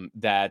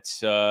 that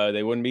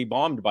they wouldn't be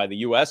bombed by the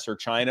U.S. or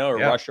China or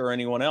Yeah, Russia or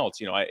anyone else.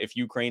 If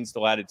Ukraine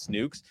still had its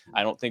nukes,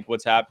 I don't think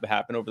what's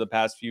happened over the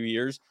past few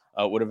years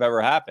would have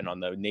ever happened on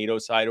the NATO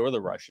side or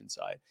the Russian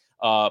side.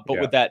 But yeah,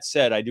 with that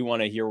said, I do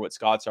want to hear what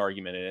Scott's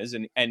argument is,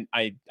 and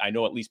I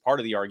know at least part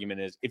of the argument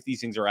is, if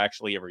these things are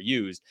actually ever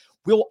used,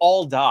 we'll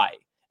all die.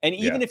 And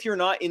even yeah, if you're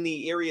not in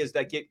the areas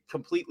that get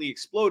completely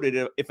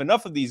exploded, if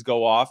enough of these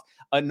go off,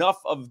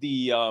 enough of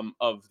the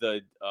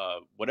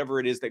whatever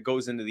it is that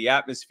goes into the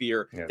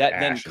atmosphere yeah. that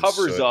then Ash and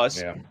covers soot.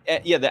 us,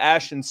 Yeah, the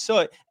ash and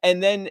soot,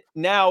 and then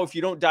now if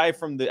you don't die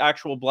from the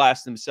actual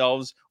blast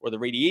themselves or the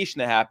radiation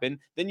that happened,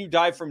 then you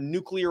die from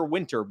nuclear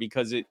winter,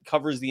 because it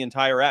covers the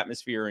entire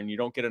atmosphere and you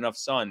don't get enough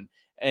sun.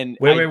 And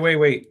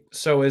wait.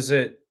 So is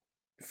it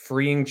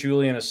freeing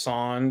Julian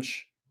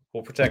Assange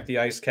will protect the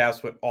ice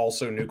caps, but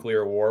also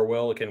nuclear war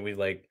will? Can we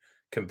like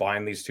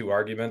combine these two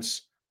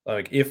arguments?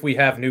 Like, if we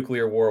have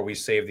nuclear war, we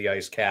save the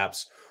ice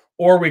caps,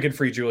 or we could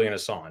free Julian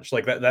Assange.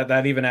 Like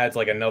that even adds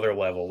like another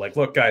level. Like,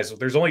 look, guys,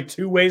 there's only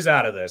two ways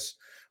out of this.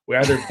 We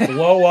either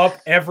blow up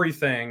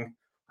everything,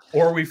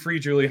 or we free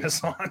Julian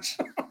Assange.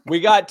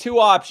 we got two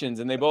options,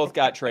 and they both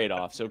got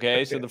trade-offs.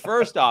 Okay, so the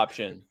first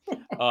option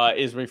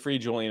is we free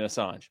Julian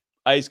Assange.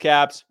 Ice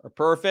caps are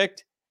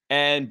perfect,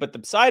 but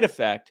the side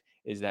effect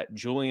is that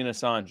Julian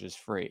Assange is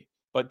free.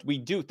 But we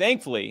do,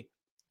 thankfully,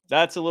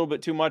 that's a little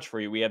bit too much for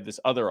you. We have this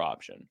other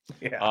option.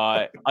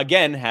 Yeah,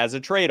 Again, has a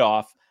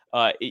trade-off.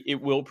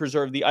 It will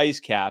preserve the ice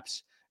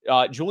caps.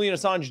 Julian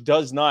Assange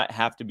does not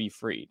have to be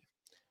freed.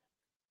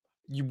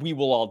 We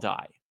will all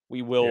die.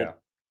 We will yeah.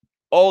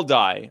 all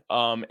die.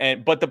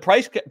 But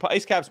the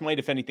ice caps might,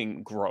 if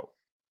anything, grow.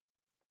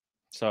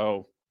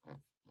 So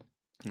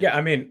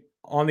Yeah,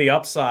 on the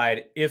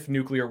upside, if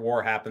nuclear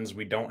war happens,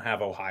 we don't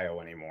have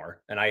Ohio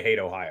anymore, and I hate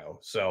Ohio.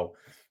 So,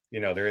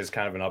 there is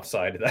kind of an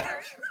upside to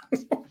that.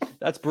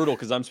 that's brutal,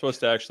 because I'm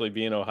supposed to actually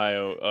be in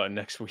Ohio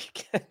next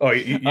week. Oh,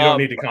 you don't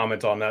need to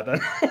comment on that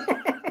then.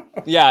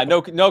 Yeah,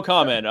 no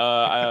comment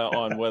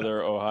on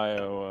whether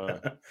Ohio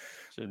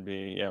should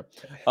be. Yeah,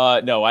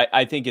 no,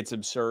 I think it's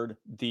absurd.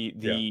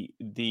 Yeah,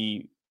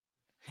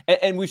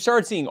 And we've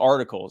started seeing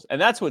articles, and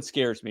that's what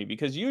scares me,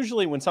 because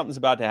usually when something's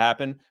about to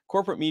happen,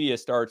 corporate media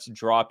starts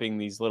dropping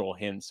these little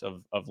hints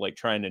of like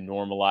trying to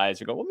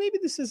normalize or go, well, maybe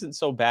this isn't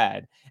so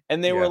bad.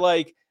 And they were yeah,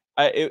 like,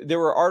 there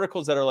were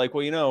articles that are like,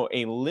 well,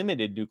 a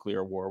limited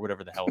nuclear war,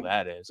 whatever the hell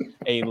that is,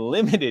 a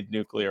limited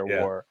nuclear yeah,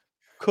 war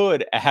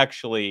could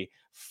actually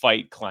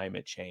fight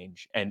climate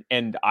change.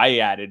 And I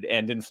added,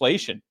 and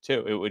inflation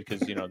too. It would,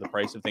 because the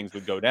price of things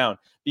would go down,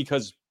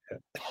 because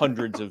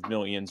hundreds of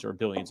millions or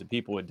billions of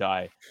people would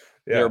die,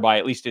 yeah. thereby,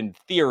 at least in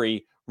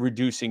theory,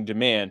 reducing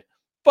demand.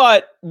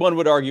 But one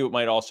would argue it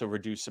might also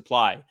reduce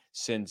supply,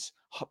 since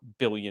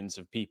billions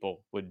of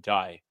people would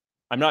die.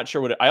 I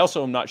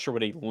also am not sure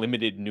what a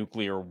limited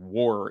nuclear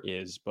war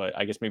is, but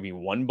I guess maybe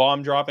one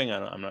bomb dropping.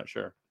 I'm not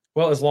sure.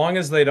 Well, as long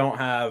as they don't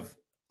have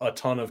a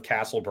ton of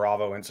Castle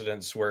Bravo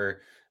incidents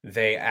where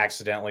they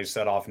accidentally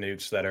set off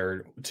nukes that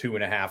are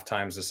 2.5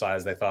 times the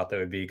size they thought they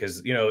would be,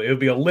 because it would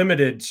be a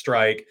limited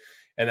strike,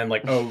 and then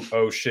like,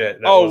 oh shit,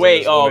 that Oh wasn't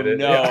wait, as oh limited.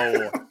 Yeah.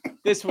 no.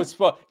 This was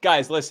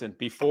guys, listen,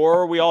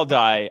 before we all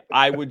die,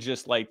 I would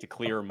just like to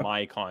clear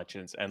my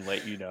conscience and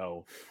let you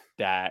know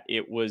that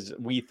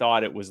we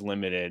thought it was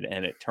limited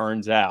and it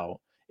turns out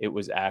it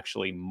was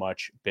actually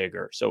much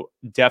bigger. So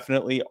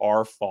definitely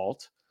our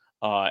fault.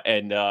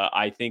 And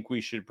I think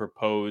we should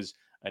propose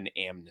an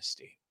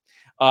amnesty.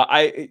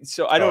 I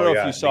don't Oh know if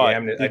you yeah, saw it. I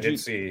Did did you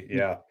see. the,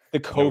 Yeah, the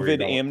I know where you're COVID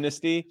going.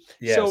 amnesty? So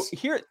Yes.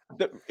 here,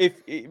 if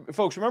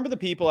folks remember the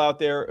people out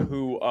there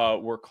who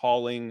were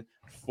calling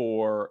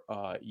for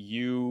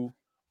you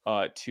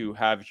to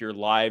have your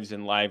lives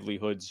and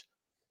livelihoods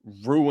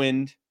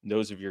ruined,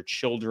 those of your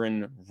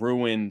children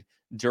ruined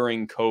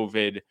during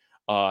COVID,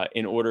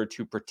 in order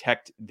to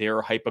protect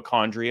their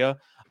hypochondria.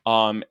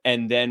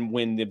 And then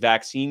when the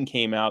vaccine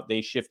came out,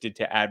 they shifted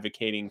to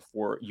advocating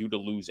for you to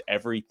lose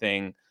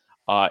everything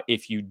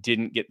if you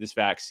didn't get this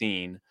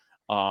vaccine.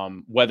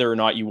 Whether or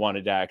not you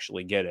wanted to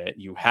actually get it,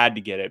 you had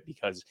to get it,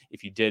 because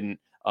if you didn't,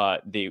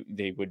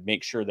 they would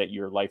make sure that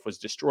your life was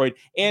destroyed.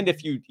 And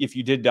if you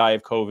did die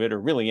of COVID or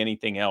really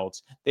anything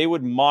else, they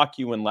would mock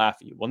you and laugh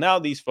at you. Well, now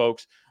these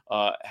folks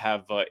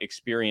have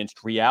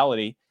experienced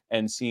reality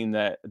and seen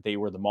that they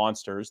were the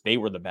monsters, they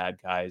were the bad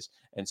guys,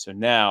 and so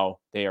now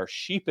they are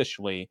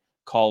sheepishly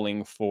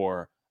calling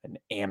for an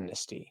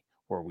amnesty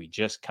where we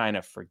just kind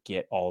of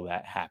forget all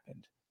that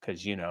happened,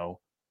 because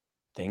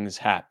things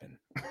happen.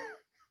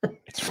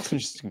 It's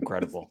just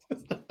incredible.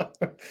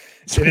 It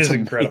It's is amazing.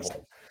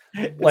 incredible.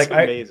 It's Like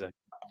amazing.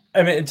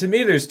 I mean, to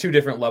me, there's two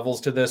different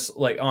levels to this.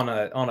 Like on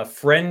a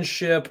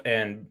friendship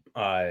and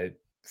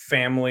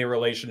family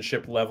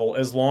relationship level,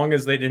 as long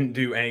as they didn't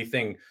do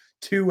anything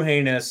too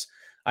heinous,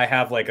 I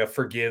have like a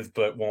forgive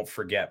but won't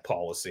forget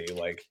policy.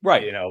 Like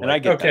Right. And I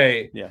like get that.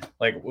 okay, Yeah.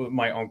 like one of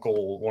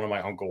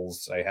my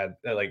uncles, I had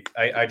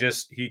I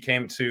just he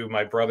came to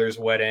my brother's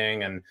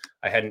wedding and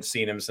I hadn't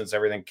seen him since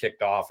everything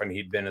kicked off, and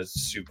he'd been a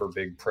super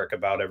big prick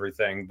about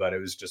everything, but it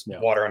was just Yeah.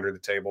 water under the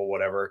table,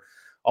 whatever.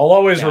 I'll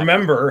always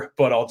remember,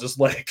 but I'll just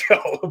let it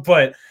go.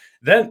 But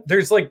then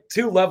there's like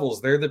two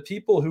levels. There are the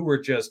people who were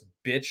just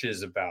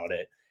bitches about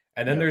it.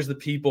 And then there's the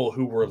people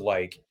who were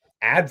like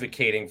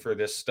advocating for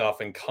this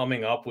stuff and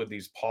coming up with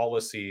these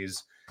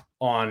policies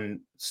on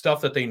stuff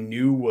that they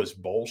knew was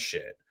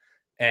bullshit.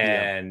 Yeah.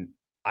 And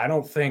I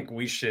don't think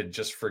we should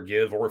just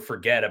forgive or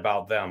forget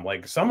about them.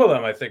 Like some of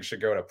them I think should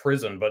go to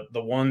prison, but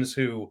the ones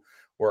who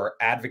were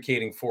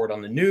advocating for it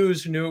on the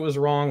news who knew it was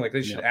wrong, like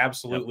they should Yep.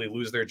 absolutely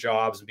lose their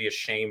jobs and be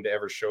ashamed to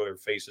ever show their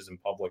faces in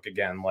public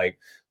again. Like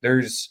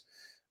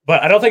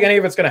but I don't think any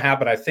of it's going to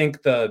happen. I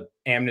think the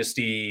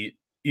amnesty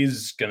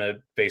is going to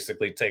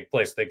basically take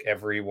place. I think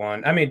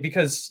everyone, I mean,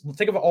 because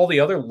think of all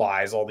the other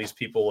lies all these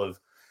people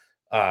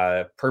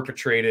have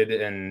perpetrated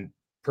and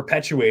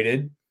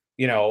perpetuated,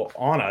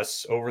 on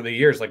us over the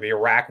years, like the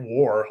Iraq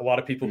War. A lot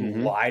of people who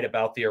lied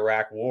about the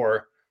Iraq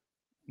War,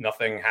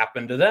 nothing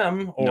happened to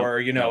them, or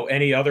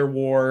any other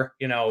war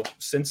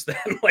since then.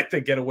 Like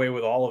they get away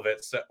with all of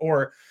it. So,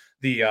 or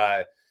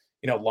the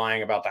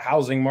lying about the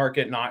housing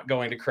market not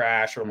going to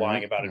crash, or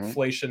lying about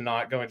inflation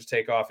not going to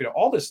take off,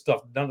 all this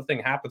stuff, nothing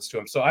happens to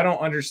them. So I don't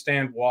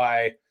understand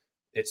why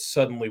it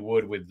suddenly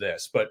would with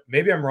this. But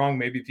maybe I'm wrong,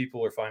 maybe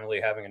people are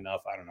finally having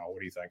enough. I don't know, what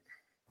do you think?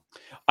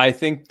 I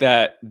think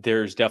that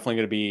there's definitely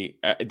going to be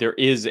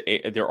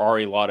there are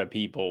a lot of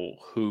people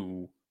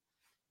who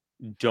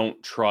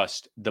don't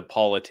trust the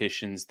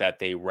politicians that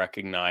they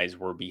recognize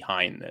were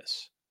behind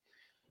this,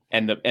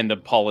 and the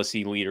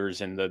policy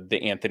leaders, and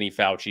the Anthony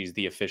Fauci's,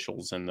 the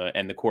officials, and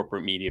the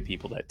corporate media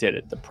people that did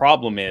it. The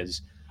problem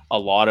is a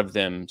lot of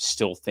them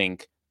still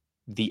think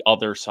the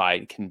other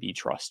side can be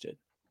trusted,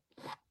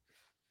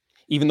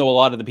 even though a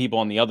lot of the people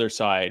on the other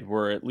side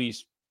were at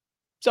least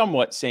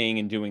somewhat saying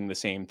and doing the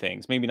same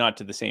things, maybe not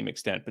to the same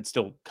extent, but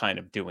still kind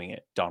of doing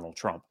it. Donald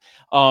Trump,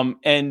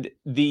 and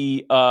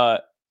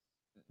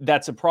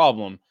that's a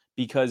problem,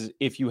 because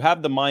if you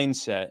have the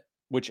mindset,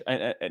 which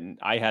and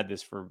I had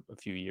this for a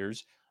few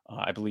years,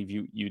 I believe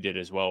you did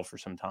as well for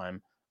some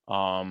time.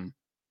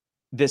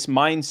 This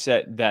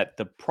mindset that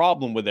the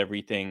problem with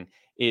everything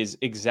is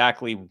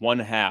exactly one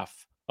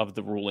half of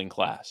the ruling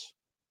class,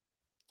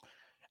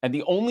 and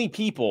the only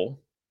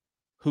people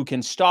who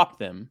can stop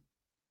them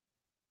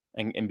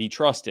and be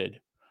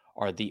trusted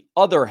are the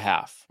other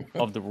half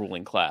of the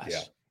ruling class.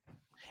 Yeah.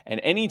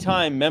 And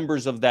anytime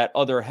members of that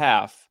other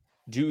half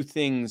do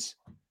things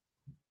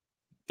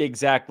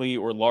exactly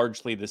or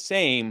largely the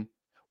same,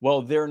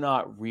 well, they're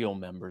not real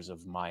members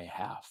of my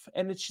half.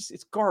 And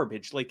it's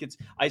garbage. Like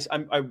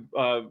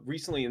I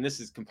recently, and this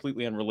is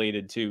completely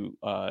unrelated to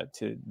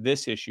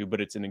this issue,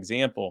 but it's an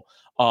example.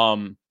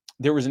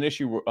 There was an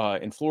issue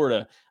in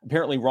Florida.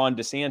 Apparently, Ron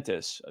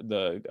DeSantis,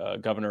 the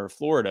governor of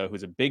Florida,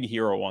 who's a big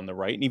hero on the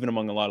right, and even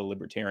among a lot of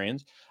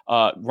libertarians,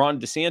 Ron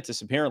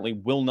DeSantis apparently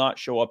will not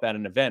show up at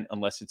an event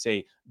unless it's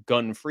a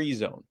gun-free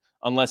zone.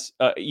 unless,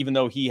 even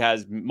though he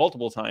has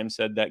multiple times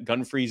said that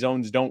gun-free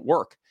zones don't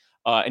work.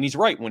 And he's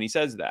right when he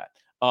says that.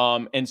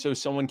 And so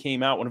someone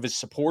came out, one of his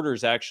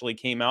supporters actually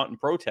came out and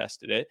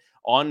protested it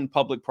on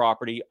public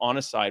property, on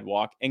a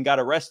sidewalk, and got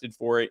arrested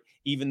for it,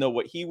 even though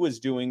what he was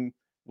doing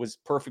was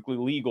perfectly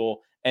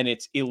legal. And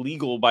it's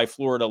illegal by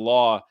Florida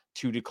law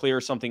to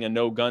declare something a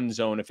no-gun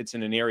zone if it's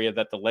in an area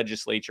that the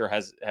legislature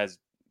has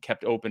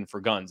kept open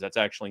for guns. That's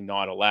actually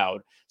not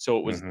allowed. So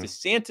it was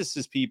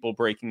DeSantis's people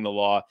breaking the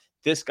law.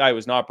 This guy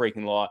was not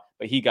breaking the law,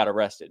 but he got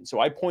arrested. And so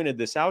I pointed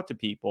this out to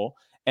people,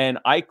 and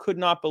I could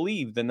not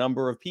believe the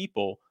number of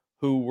people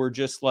who were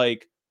just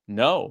like,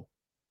 no,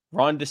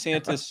 Ron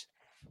DeSantis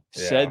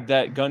said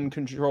that gun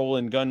control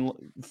and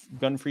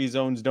gun-free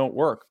zones don't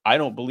work. I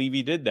don't believe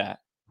he did that.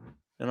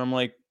 And I'm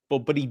like,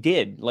 but he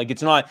did. Like,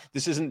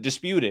 this isn't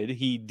disputed.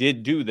 He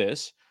did do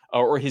this,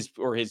 or his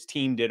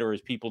team did, or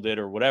his people did,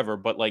 or whatever.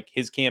 But like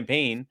his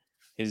campaign,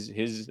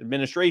 his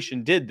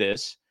administration did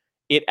this.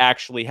 It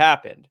actually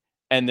happened.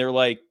 And they're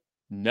like,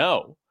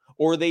 no.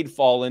 Or they'd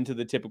fall into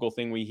the typical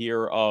thing we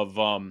hear of,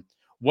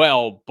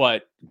 well,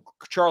 but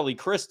Charlie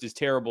Crist is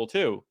terrible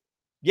too.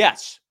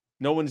 Yes,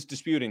 no one's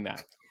disputing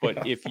that.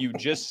 But if you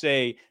just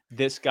say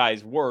this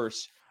guy's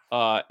worse,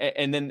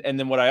 and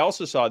then what I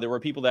also saw, there were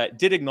people that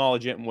did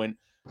acknowledge it and went,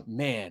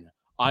 man,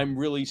 I'm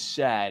really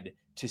sad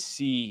to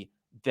see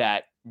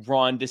that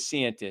Ron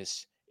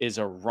DeSantis is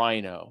a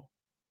rhino.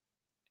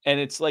 And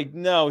it's like,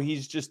 no,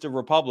 he's just a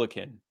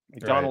Republican.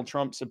 Like, Donald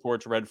Trump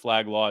supports red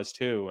flag laws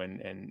too.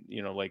 And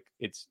like,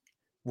 it's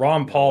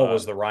Ron Paul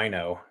was the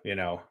rhino,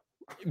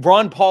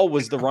 Ron Paul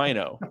was the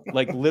rhino.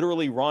 Like,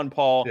 literally Ron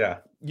Paul. Yeah.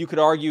 You could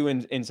argue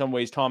in some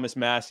ways Thomas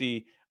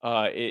Massey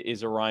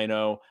is a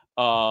rhino.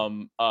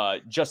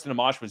 Justin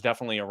Amash was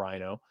definitely a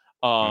rhino.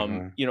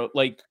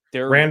 Like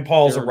Rand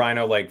Paul's a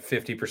rhino like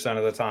 50%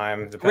 of the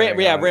time.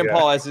 Rand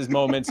Paul has his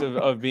moments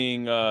of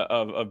being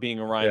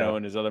a rhino,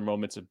 and his other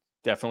moments of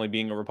definitely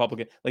being a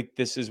Republican. Like,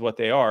 this is what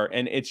they are.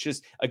 And it's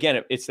just,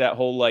 again, it's that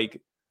whole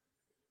like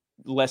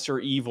lesser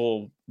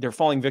evil. They're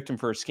falling victim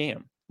for a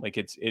scam. Like,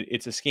 it's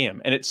a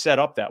scam, and it's set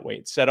up that way.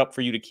 It's set up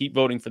for you to keep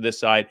voting for this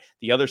side.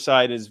 The other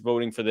side is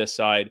voting for this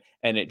side,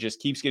 and it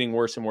just keeps getting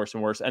worse and worse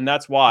and worse. And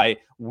that's why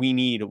we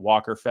need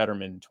Walker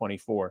Fetterman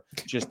 24,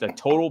 just a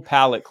total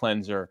palate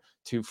cleanser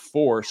to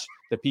force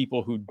the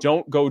people who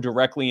don't go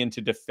directly into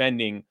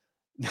defending.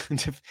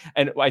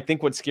 And I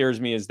think what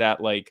scares me is that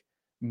like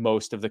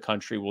most of the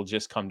country will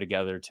just come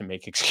together to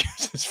make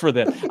excuses for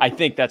them. I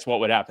think that's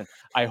what would happen.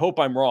 I hope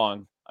I'm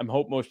wrong. I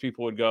hope most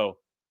people would go,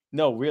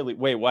 no, really,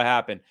 wait, what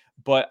happened?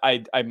 But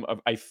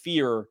I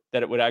fear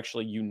that it would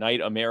actually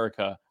unite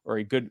America,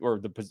 or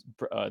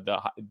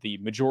the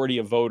majority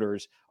of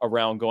voters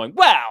around going,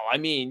 wow, I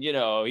mean,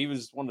 he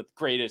was one of the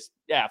greatest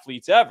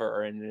athletes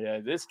ever,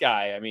 and this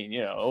guy, I mean,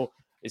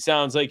 it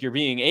sounds like you're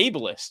being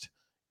ableist,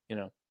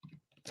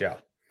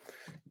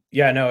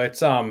 Yeah, no,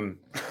 it's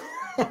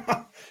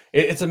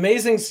it's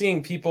amazing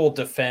seeing people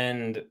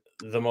defend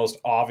the most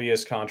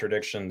obvious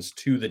contradictions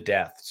to the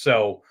death.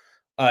 So.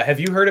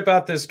 Have you heard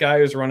about this guy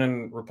who's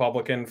running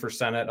Republican for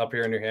Senate up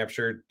here in New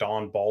Hampshire,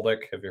 Don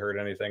Baldick? Have you heard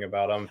anything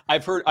about him?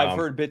 I've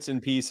heard bits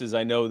and pieces.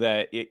 I know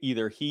that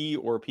either he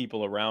or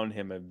people around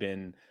him have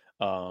been,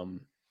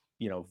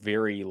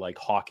 very like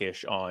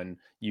hawkish on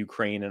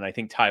Ukraine, and I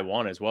think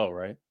Taiwan as well,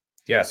 right?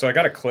 Yeah, so I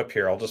got a clip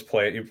here. I'll just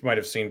play it. You might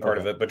have seen part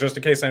of it, but just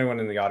in case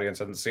anyone in the audience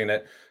hasn't seen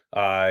it,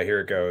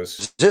 here it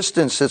goes.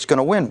 Resistance that's going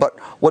to win. But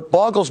what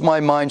boggles my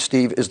mind,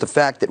 Steve, is the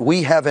fact that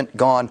we haven't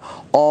gone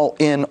all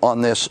in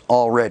on this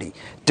already.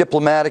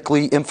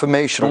 Diplomatically,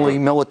 informationally,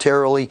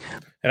 militarily.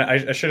 And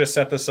I should have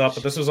set this up,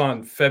 but this was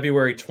on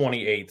February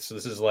 28th. So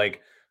this is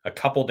like a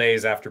couple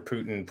days after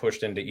Putin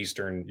pushed into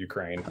eastern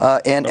Ukraine.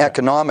 And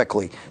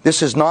economically.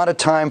 This is not a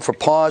time for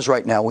pause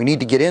right now. We need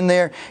to get in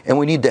there, and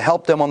we need to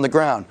help them on the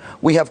ground.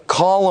 We have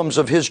columns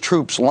of his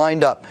troops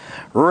lined up,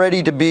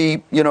 ready to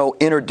be,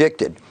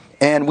 interdicted.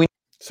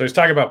 So he's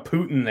talking about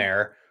Putin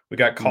there. We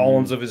got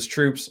columns of his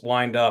troops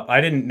lined up. I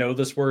didn't know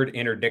this word,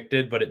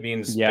 interdicted, but it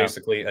means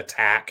basically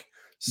attack.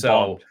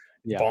 So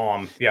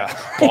bomb, bomb,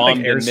 like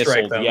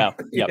airstrike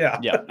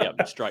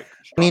them. Strike.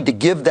 We need to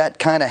give that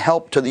kind of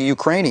help to the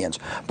Ukrainians,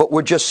 but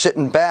we're just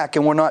sitting back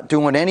and we're not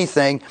doing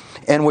anything,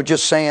 and we're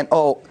just saying,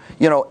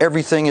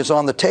 everything is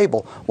on the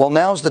table. Well,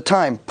 now's the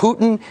time.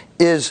 Putin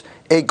is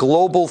a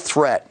global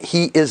threat.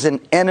 He is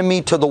an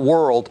enemy to the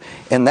world,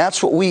 and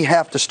that's what we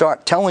have to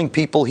start telling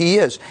people he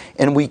is.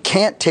 And we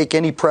can't take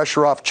any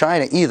pressure off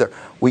China either.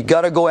 We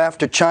got to go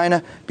after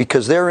China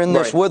because they're in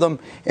this with them,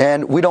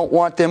 and we don't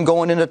want them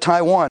going into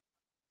Taiwan.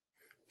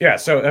 Yeah,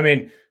 so, I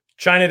mean,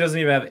 China doesn't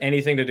even have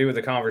anything to do with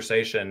the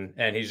conversation,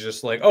 and he's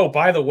just like, oh,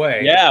 by the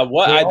way. Yeah,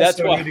 that's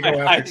why need to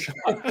go after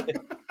China.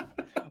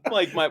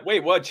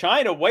 Wait, what?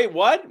 China? Wait,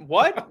 what?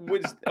 What?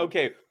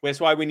 Okay, that's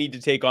why we need to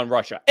take on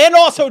Russia. And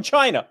also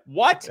China.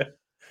 What?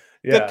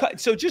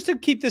 So just to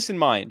keep this in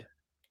mind,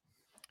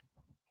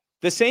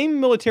 the same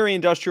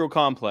military-industrial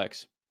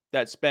complex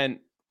that spent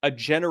a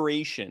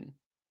generation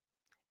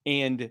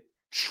and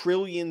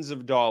trillions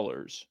of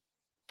dollars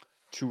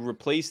to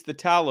replace the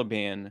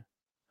Taliban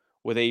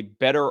with a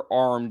better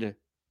armed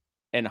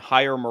and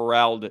higher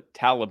moraled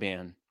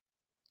Taliban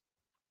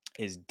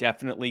is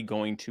definitely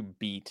going to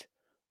beat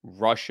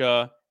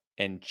Russia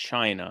and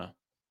China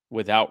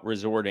without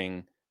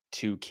resorting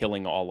to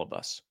killing all of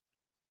us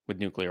with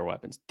nuclear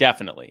weapons.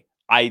 Definitely.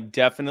 I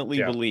definitely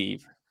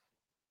believe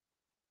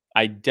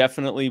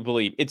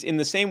it's in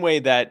the same way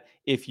that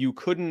if you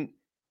couldn't,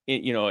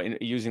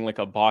 using like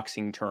a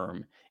boxing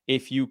term,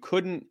 if you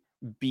couldn't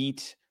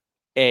beat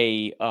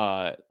a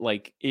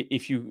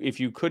if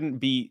you couldn't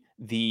beat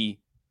the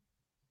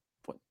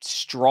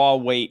straw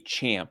weight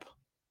champ,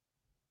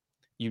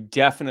 you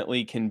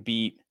definitely can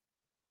beat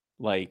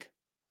like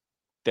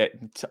that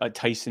a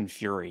Tyson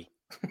Fury.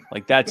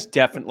 Like that's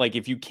definitely like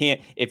if you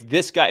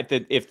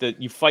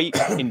fight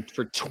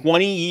for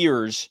 20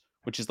 years,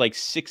 which is like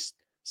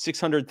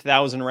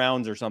 600,000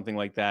 rounds or something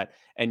like that,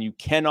 and you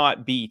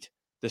cannot beat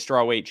the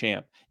strawweight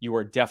champ, you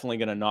are definitely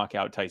going to knock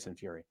out Tyson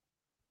Fury.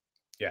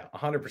 Yeah,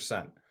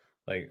 100%.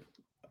 Like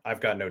I've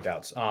got no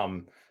doubts.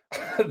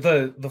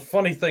 The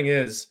funny thing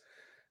is,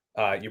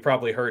 you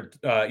probably heard,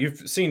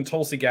 you've seen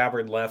Tulsi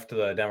Gabbard left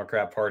the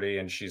Democrat Party,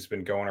 and she's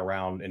been going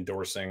around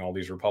endorsing all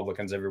these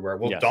Republicans everywhere.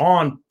 Well, yes.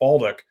 Don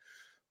Baldock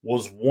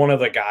was one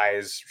of the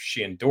guys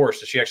she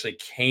endorsed. She actually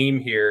came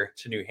here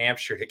to New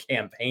Hampshire to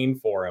campaign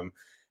for him.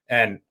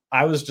 And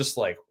I was just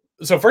like,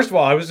 so first of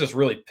all, I was just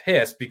really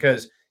pissed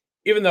because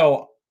even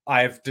though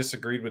I've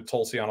disagreed with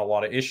Tulsi on a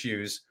lot of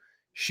issues,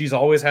 she's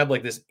always had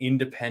like this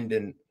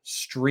independent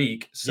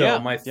streak. So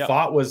my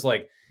thought was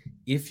like,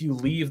 if you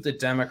leave the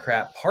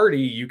Democrat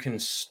Party, you can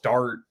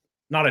start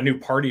not a new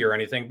party or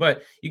anything,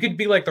 but you could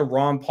be like the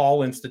Ron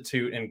Paul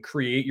Institute and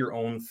create your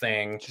own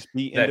thing. Just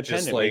be independent,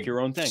 just like make your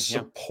own thing.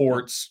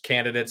 Supports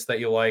candidates that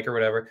you like or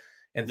whatever.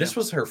 And this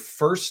was her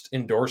first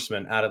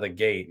endorsement out of the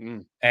gate.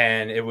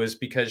 And it was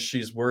because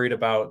she's worried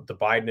about the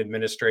Biden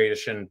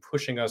administration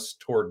pushing us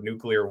toward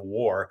nuclear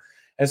war.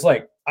 And it's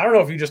like, I don't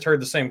know if you just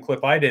heard the same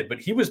clip I did, but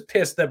he was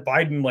pissed that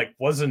Biden like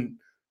wasn't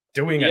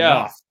doing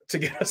enough to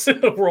get us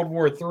into World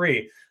War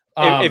III.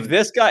 If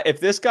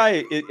this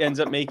guy ends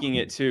up making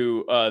it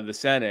to the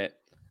Senate,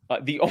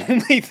 the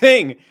only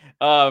thing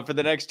for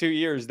the next 2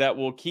 years that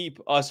will keep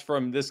us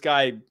from this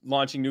guy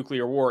launching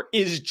nuclear war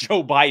is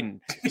Joe Biden.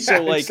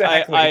 So like,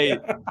 exactly.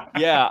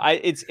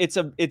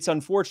 It's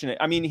unfortunate.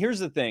 I mean, here's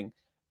the thing.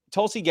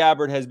 Tulsi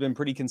Gabbard has been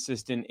pretty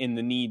consistent in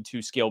the need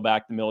to scale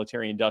back the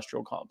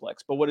military-industrial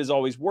complex. But what has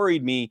always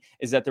worried me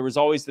is that there was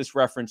always this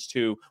reference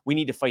to, we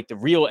need to fight the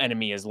real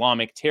enemy,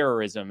 Islamic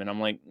terrorism. And I'm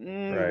like,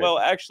 well,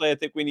 actually, I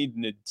think we need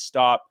to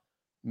stop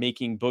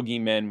making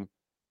boogeymen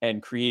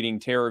and creating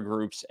terror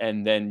groups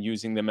and then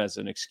using them as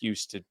an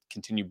excuse to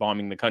continue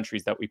bombing the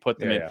countries that we put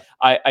them in.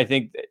 I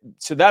think,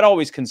 so that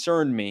always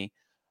concerned me.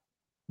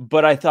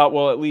 But I thought,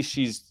 well, at least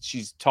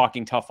she's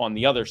talking tough on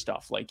the other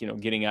stuff, like,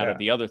 getting out of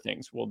the other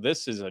things. Well,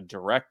 this is a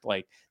direct,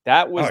 like,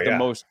 that was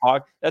most,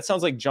 that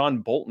sounds like John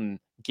Bolton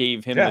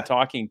gave him the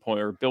talking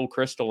point, or Bill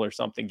Kristol or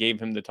something gave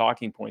him the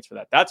talking points for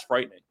that. That's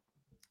frightening.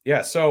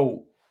 Yeah.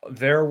 So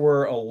there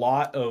were a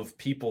lot of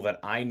people that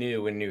I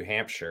knew in New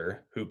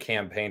Hampshire who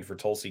campaigned for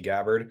Tulsi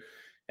Gabbard.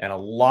 And a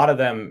lot of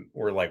them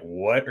were like,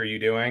 what are you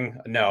doing?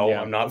 No,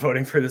 I'm not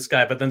voting for this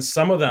guy. But then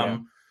some of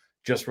them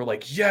just were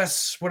like,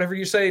 yes, whatever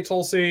you say,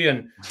 Tulsi.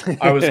 And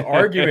I was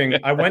arguing.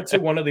 I went to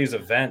one of these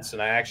events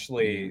and I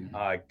actually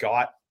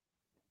got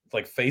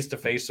like face to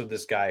face with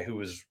this guy who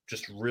was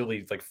just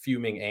really like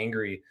fuming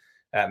angry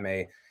at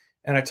me.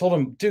 And I told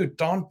him, dude,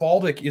 Don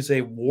Baldock is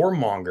a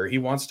warmonger. He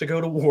wants to go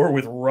to war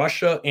with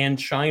Russia and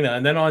China.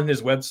 And then on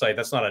his website,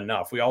 that's not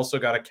enough. We also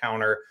got to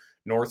counter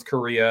North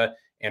Korea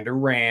and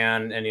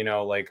Iran and,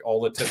 like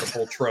all the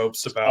typical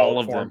tropes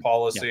about foreign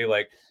policy,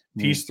 like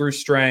peace through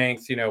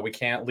strength. We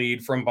can't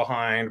lead from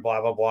behind,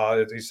 blah, blah,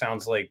 blah. He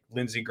sounds like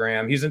Lindsey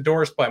Graham. He's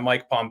endorsed by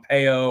Mike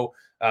Pompeo,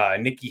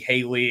 Nikki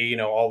Haley,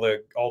 all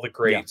the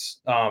greats.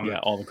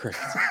 All the greats.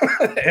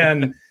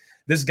 And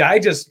this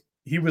guy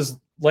he was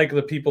like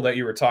the people that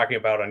you were talking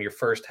about on your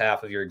first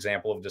half of your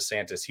example of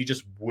DeSantis. He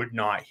just would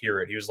not hear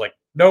it. He was like,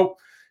 nope.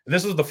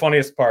 This was the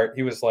funniest part.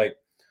 He was like,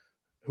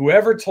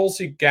 whoever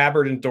Tulsi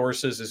Gabbard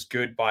endorses is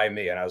good by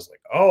me. And I was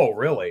like, oh,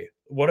 really?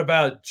 What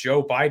about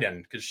Joe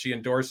Biden? Because she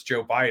endorsed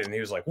Joe Biden. He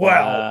was like,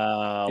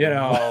 well,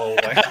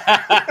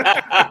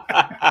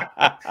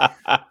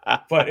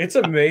 but it's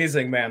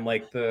amazing, man.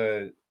 Like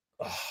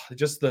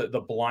just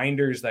the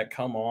blinders that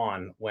come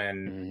on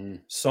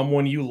when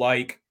someone you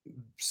like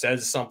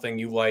says something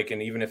you like,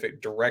 and even if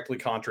it directly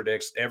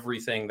contradicts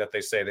everything that they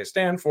say they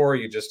stand for,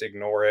 you just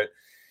ignore it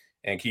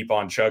and keep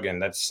on chugging.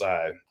 That's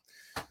I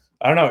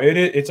don't know.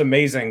 It's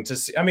amazing to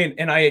see. I mean,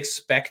 and I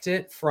expect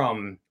it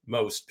from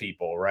most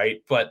people,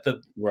 right? But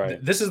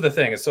this is the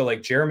thing. So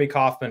like Jeremy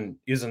Kauffman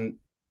isn't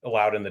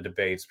allowed in the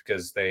debates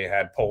because they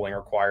had polling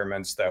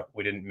requirements that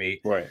we didn't meet.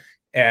 Right.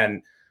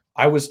 And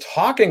I was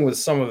talking with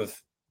some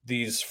of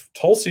these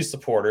Tulsi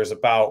supporters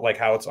about like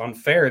how it's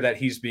unfair that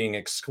he's being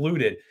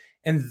excluded.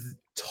 And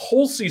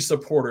Tulsi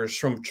supporters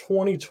from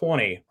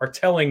 2020 are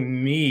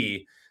telling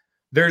me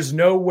there's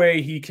no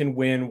way he can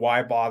win.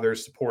 Why bother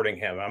supporting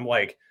him? I'm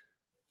like,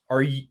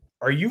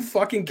 Are you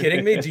fucking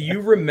kidding me? Do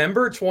you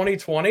remember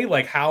 2020?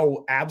 Like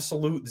how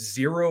absolute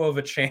zero of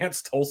a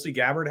chance Tulsi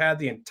Gabbard had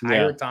the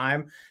entire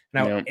time?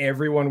 Now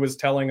everyone was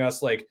telling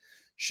us like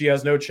she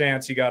has no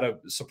chance. You got to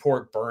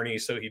support Bernie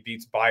so he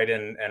beats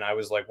Biden. And I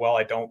was like, well,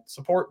 I don't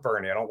support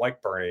Bernie. I don't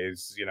like Bernie.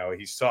 He's,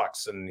 he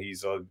sucks and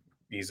he's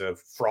a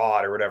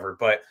fraud or whatever.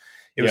 But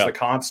it was the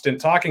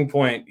constant talking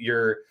point.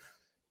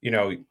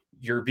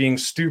 You're being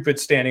stupid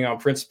standing on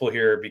principle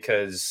here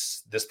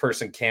because this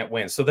person can't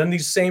win. So then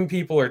these same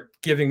people are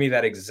giving me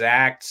that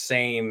exact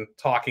same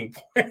talking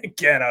point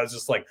again. I was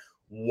just like,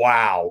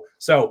 wow.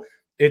 So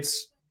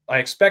I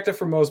expect it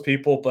from most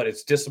people, but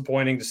it's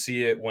disappointing to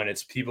see it when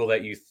it's people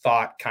that you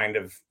thought kind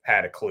of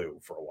had a clue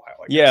for a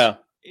while. Yeah,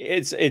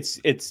 it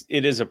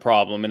is a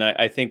problem. And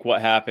I think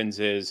what happens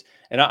is,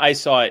 and I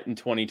saw it in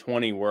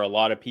 2020 where a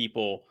lot of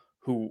people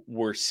who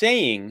were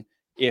saying,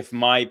 if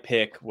my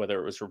pick, whether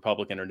it was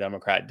Republican or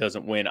Democrat,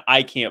 doesn't win,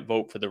 I can't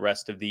vote for the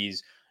rest of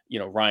these,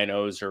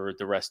 rhinos or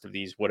the rest of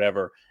these,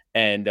 whatever.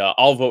 And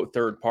I'll vote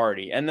third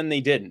party. And then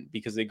they didn't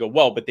because they go,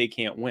 well, but they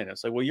can't win.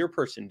 It's like, well, your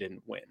person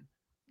didn't win.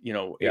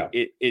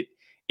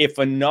 If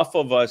enough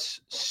of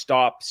us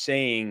stop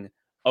saying,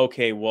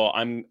 okay, well,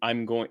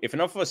 if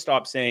enough of us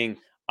stop saying,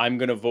 I'm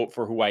going to vote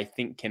for who I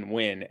think can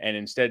win. And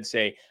instead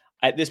say,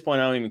 at this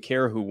point, I don't even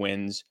care who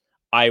wins.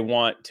 I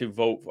want to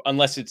vote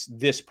unless it's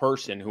this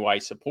person who I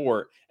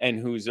support and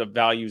whose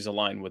values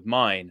align with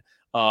mine.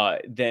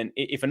 Then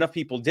if enough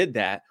people did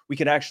that, we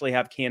could actually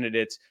have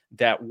candidates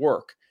that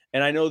work.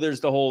 And I know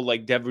there's the whole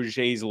like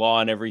Devereux's law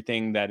and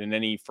everything that in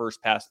any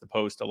first past the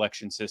post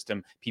election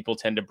system, people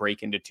tend to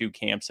break into two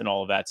camps and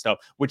all of that stuff,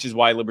 which is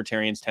why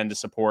libertarians tend to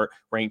support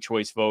ranked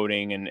choice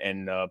voting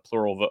and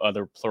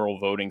other plural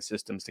voting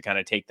systems to kind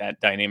of take that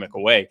dynamic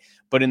away.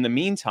 But in the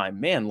meantime,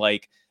 man,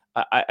 like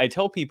I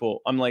tell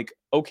people, I'm like,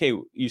 okay,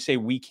 you say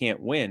we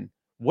can't win.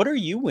 What are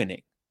you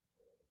winning?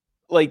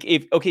 Like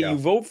you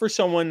vote for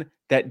someone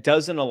that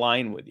doesn't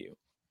align with you,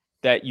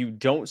 that you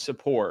don't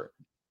support,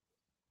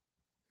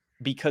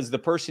 because the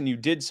person you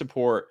did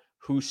support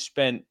who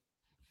spent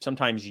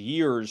sometimes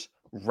years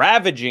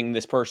ravaging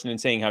this person and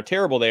saying how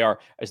terrible they are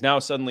is now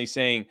suddenly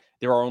saying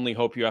they're our only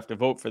hope, you have to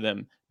vote for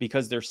them,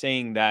 because they're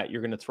saying that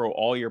you're going to throw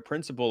all your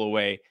principle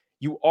away.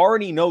 You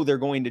already know they're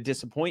going to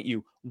disappoint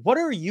you. What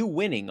are you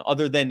winning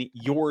other than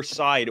your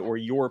side or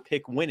your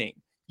pick winning?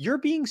 You're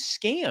being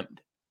scammed.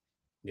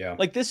 Yeah.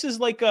 Like this is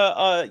like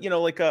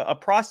a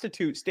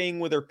prostitute staying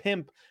with her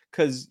pimp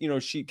because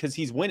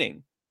he's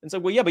winning. It's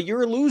like, well, yeah, but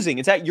you're losing.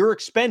 It's at your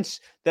expense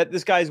that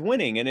this guy's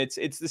winning. And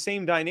it's the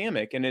same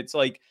dynamic. And it's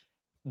like,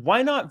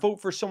 why not vote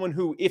for someone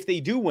who, if they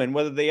do win,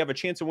 whether they have a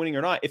chance of winning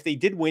or not, if they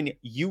did win,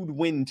 you'd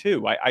win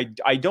too.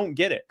 I don't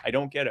get it. I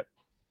don't get it.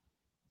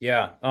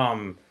 Yeah.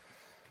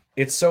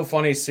 It's so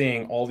funny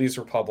seeing all these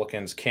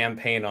Republicans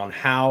campaign on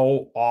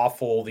how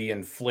awful the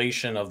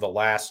inflation of the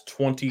last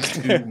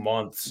 22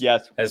 months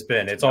has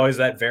been. It's always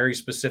that very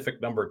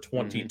specific number,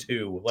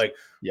 22. Like,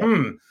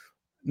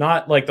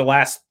 not like the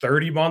last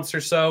 30 months or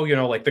so,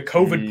 like the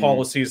COVID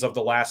policies of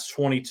the last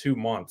 22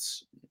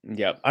 months.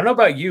 Yeah. I don't know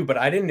about you, but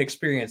I didn't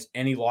experience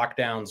any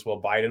lockdowns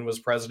while Biden was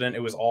president.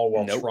 It was all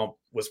while Trump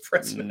was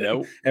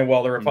president and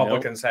while the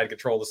Republicans had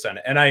control of the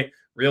Senate. And I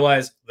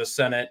realized the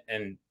Senate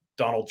and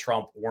Donald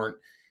Trump weren't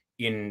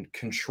in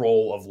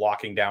control of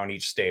locking down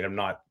each state. I'm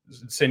not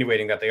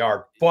insinuating that they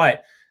are,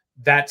 but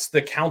that's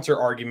the counter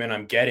argument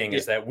I'm getting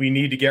is that we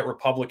need to get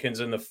Republicans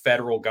in the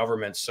federal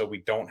government so we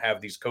don't have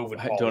these COVID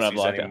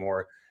policies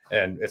anymore.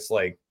 And it's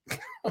like,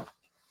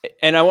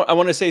 and I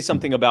want to say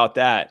something about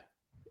that.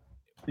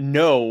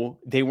 No,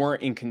 they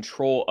weren't in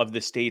control of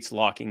the states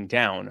locking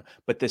down,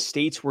 but the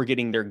states were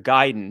getting their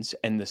guidance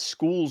and the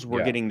schools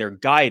were getting their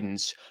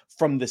guidance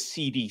from the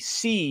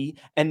CDC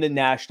and the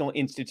National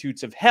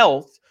Institutes of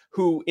Health,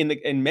 who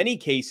in many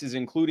cases,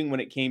 including when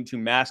it came to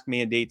mask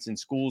mandates in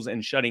schools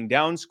and shutting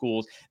down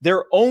schools,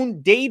 their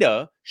own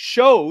data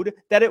showed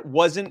that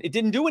it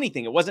didn't do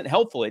anything. It wasn't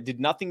helpful. It did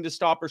nothing to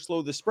stop or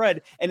slow the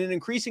spread. And an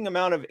increasing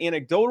amount of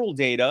anecdotal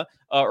data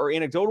or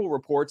anecdotal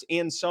reports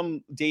and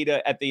some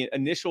data at the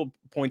initial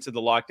points of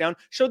the lockdown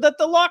showed that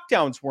the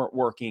lockdowns weren't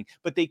working,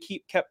 but they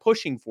kept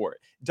pushing for it.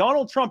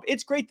 Donald Trump,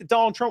 it's great that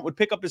Donald Trump would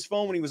pick up his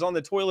phone when he was on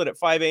the toilet at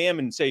 5 a.m.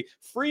 and say,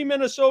 free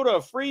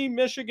Minnesota, free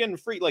Michigan,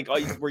 free, like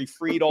where he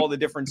freed all the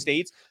different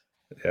states.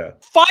 Yeah.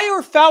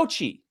 Fire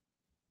Fauci.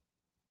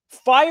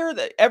 Fire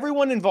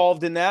everyone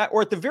involved in that,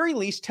 or at the very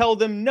least, tell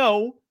them,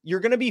 no, you're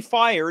going to be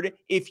fired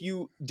if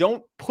you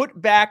don't put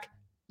back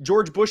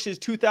George Bush's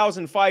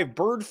 2005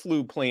 bird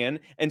flu plan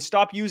and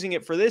stop using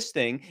it for this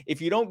thing. If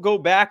you don't go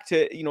back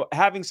to,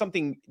 having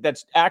something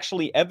that's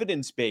actually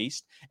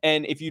evidence-based,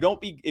 and if you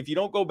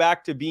don't go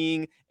back to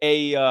being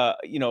an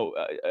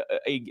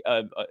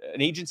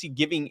agency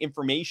giving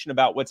information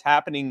about what's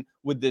happening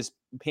with this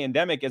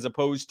pandemic, as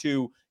opposed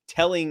to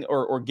telling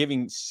or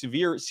giving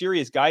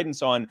serious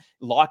guidance on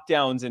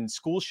lockdowns and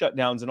school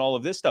shutdowns and all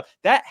of this stuff,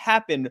 that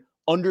happened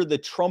under the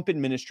Trump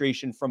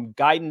administration from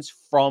guidance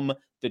from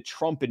the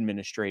Trump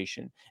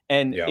administration.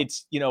 And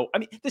it's, the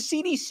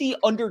CDC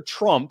under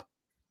Trump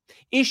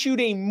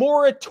issued a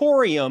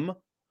moratorium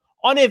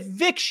on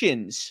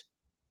evictions.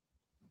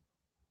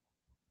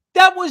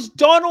 That was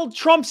Donald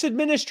Trump's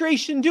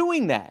administration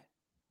doing that.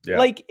 Yeah.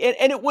 Like,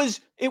 and it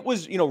was,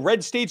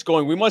 red states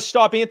going, we must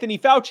stop Anthony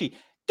Fauci.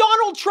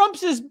 Donald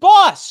Trump's his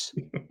boss.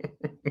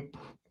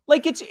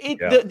 Like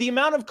the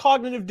amount of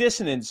cognitive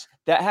dissonance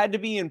that had to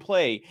be in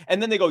play.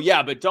 And then they go,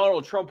 yeah, but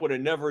Donald Trump would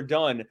have never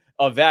done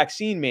a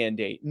vaccine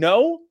mandate.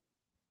 No?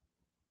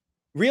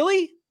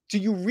 Really? Do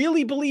you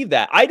really believe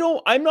that?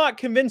 I'm not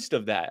convinced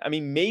of that. I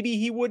mean, maybe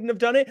he wouldn't have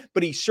done it,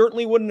 but he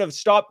certainly wouldn't have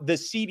stopped the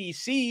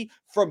CDC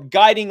from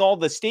guiding all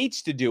the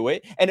states to do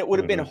it. And it would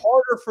have been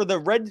harder for the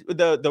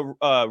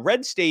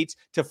red states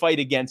to fight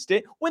against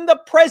it when the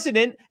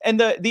president and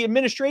the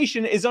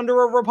administration is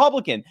under a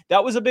Republican.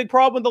 That was a big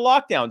problem with the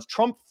lockdowns.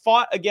 Trump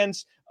fought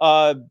against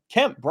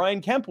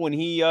Brian Kemp, when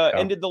he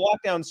ended the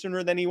lockdown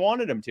sooner than he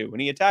wanted him to, when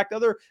he attacked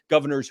other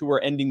governors who were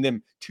ending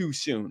them too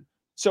soon.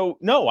 So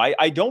no,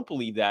 I don't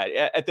believe that.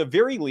 At the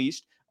very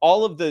least,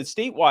 all of the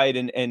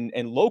statewide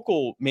and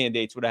local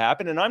mandates would have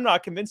happened, and I'm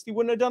not convinced he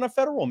wouldn't have done a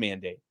federal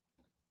mandate.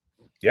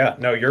 Yeah,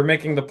 no, you're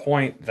making the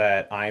point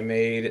that I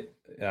made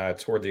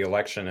toward the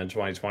election in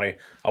 2020.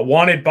 I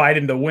wanted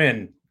Biden to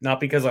win,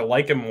 not because I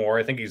like him more.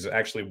 I think he's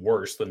actually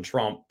worse than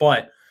Trump,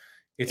 but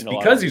it's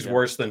because he's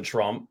worse than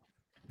Trump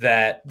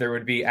that there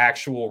would be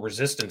actual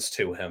resistance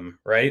to him,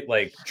 right?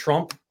 Like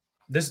Trump,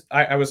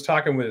 I was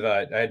talking with,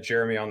 I had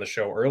Jeremy on the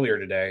show earlier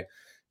today,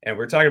 and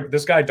we're talking about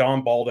this guy,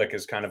 Don Baldick,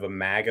 is kind of a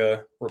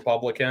MAGA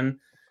Republican.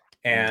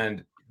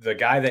 And the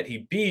guy that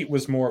he beat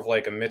was more of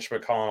like a Mitch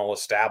McConnell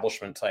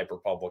establishment type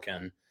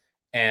Republican.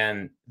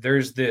 And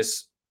there's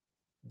this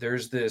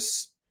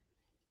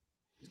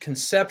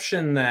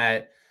conception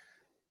that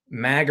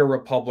MAGA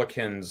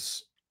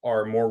Republicans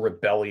are more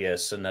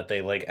rebellious and that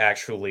they like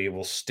actually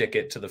will stick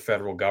it to the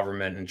federal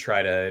government and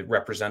try to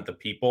represent the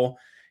people.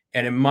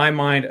 And in my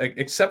mind,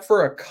 except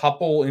for a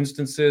couple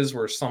instances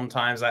where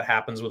sometimes that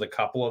happens with a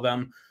couple of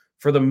them,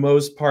 for the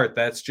most part,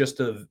 that's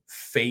just a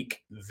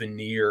fake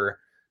veneer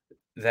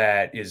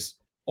that is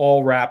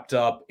all wrapped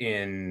up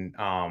in,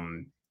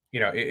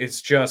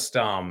 it's just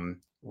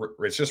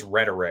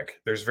rhetoric.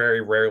 There's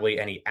very rarely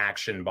any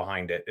action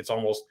behind it. It's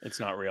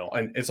not real.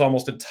 And it's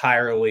almost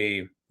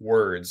entirely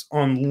words,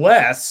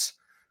 unless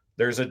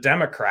there's a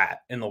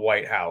Democrat in the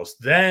White House.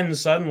 Then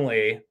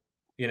suddenly,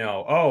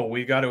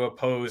 we got to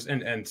oppose.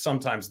 And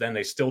sometimes then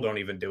they still don't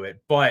even do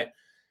it. But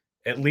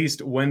at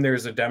least when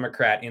there's a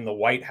Democrat in the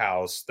White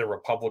House, the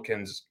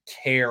Republicans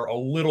care a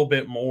little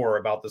bit more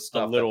about the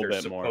stuff that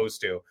they're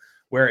supposed to.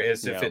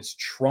 Whereas if it's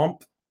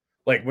Trump,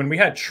 like when we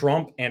had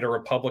Trump and a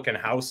Republican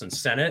House and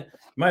Senate,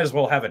 might as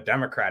well have a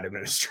Democrat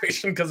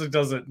administration because it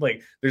doesn't,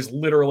 like, there's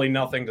literally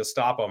nothing to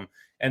stop them.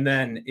 And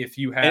then if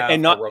you have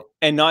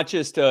not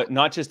just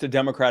a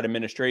Democrat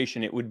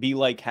administration, it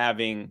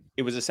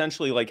was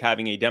essentially like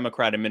having a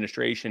Democrat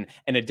administration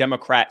and a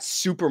Democrat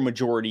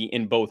supermajority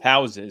in both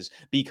houses,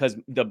 because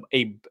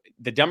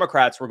the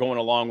Democrats were going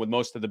along with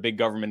most of the big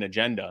government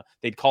agenda.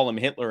 They'd call him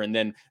Hitler and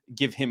then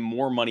give him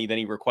more money than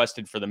he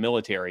requested for the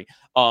military.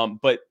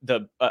 But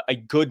a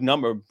good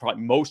number,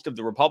 probably most of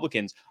the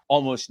Republicans,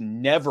 almost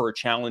never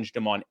challenged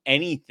him on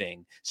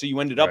anything. So you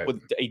ended up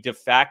with a de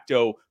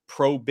facto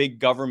pro-big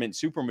government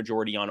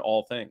supermajority on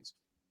all things.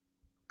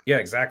 Yeah,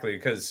 exactly.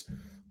 Because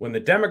when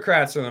the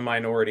Democrats are the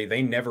minority,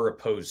 they never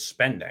oppose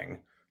spending.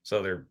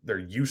 So they're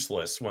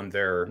useless when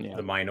they're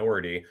the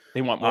minority.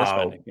 They want more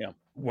spending, yeah.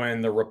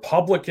 When the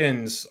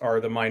Republicans are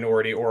the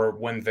minority, or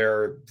when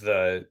they're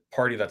the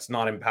party that's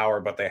not in power,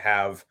 but they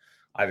have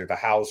either the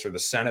House or the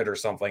Senate or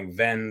something,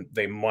 then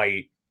they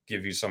might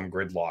give you some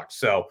gridlock.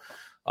 So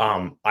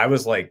I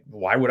was like,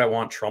 why would I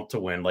want Trump to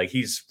win? Like,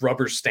 he's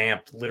rubber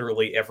stamped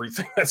literally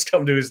everything that's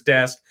come to his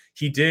desk.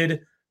 He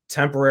did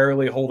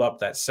temporarily hold up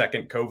that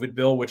second COVID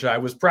bill, which I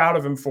was proud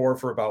of him for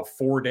about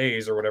 4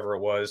 days or whatever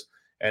it was.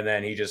 And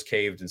then he just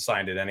caved and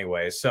signed it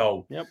anyway.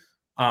 So,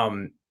 I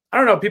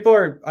don't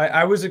know.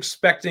 I was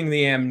expecting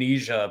the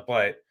amnesia,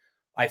 but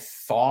I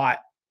thought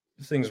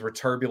things were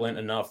turbulent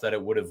enough that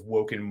it would have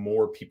woken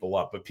more people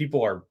up. But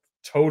people are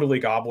totally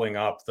gobbling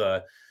up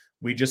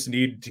we just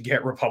need to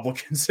get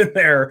Republicans in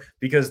there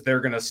because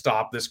they're going to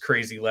stop this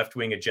crazy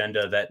left-wing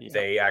agenda that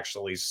they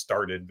actually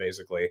started,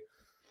 basically.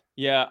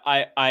 Yeah,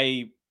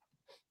 I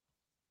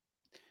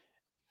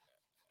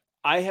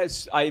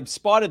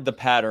spotted the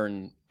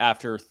pattern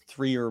after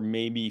 3 or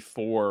maybe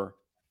 4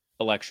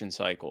 election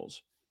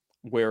cycles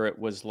where it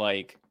was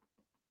like,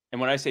 and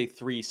when I say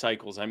 3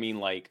 cycles, I mean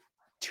like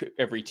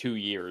every 2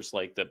 years,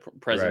 like the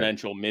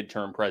presidential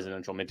midterm,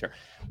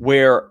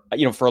 where,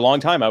 for a long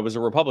time I was a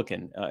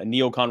Republican, a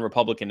neocon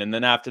Republican. And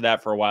then after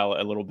that, for a while,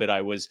 a little bit,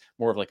 I was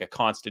more of like a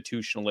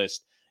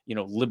constitutionalist,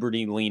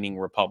 liberty leaning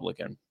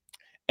Republican.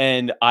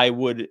 And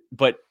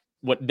but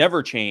what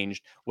never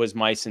changed was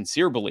my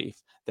sincere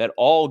belief that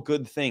all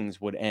good things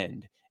would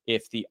end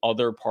if the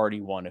other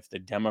party won, if the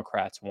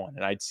Democrats won.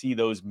 And I'd see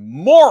those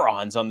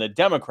morons on the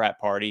Democrat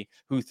Party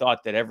who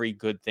thought that every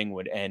good thing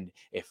would end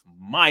if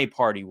my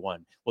party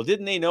won. Well,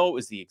 didn't they know it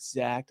was the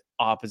exact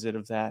opposite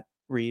of that,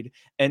 Reed?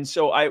 And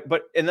so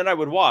and then I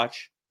would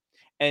watch,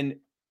 and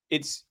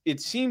it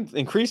seemed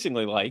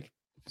increasingly like,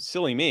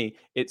 silly me,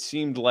 it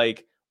seemed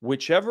like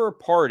whichever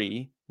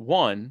party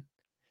won,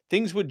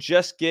 things would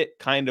just get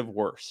kind of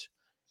worse.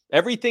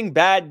 Everything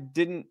bad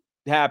didn't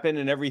happen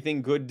and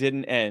everything good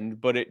didn't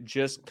end, but it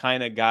just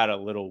kind of got a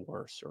little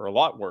worse, or a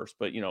lot worse,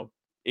 but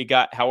it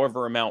got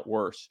however amount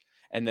worse.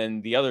 And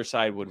then the other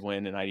side would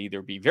win, and I'd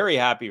either be very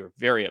happy or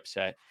very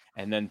upset,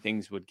 and then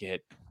things would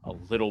get a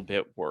little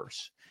bit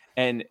worse.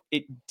 And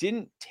it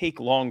didn't take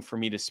long for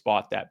me to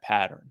spot that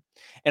pattern.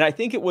 And I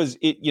think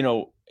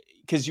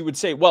because you would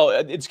say, well,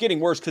 it's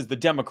getting worse because the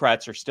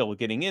Democrats are still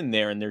getting in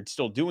there and they're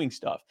still doing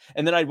stuff.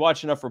 And then I'd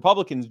watch enough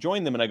Republicans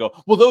join them and I go,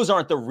 well, those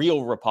aren't the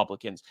real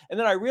Republicans. And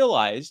then I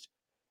realized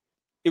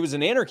it was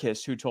an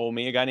anarchist who told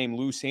me, a guy named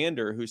Lou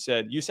Sander, who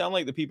said, you sound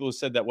like the people who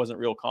said that wasn't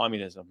real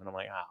communism. And I'm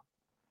like,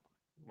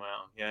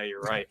 wow, yeah,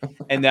 you're right.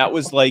 And that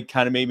was like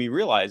kind of made me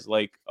realize,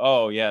 like,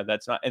 oh yeah,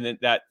 that's not. And then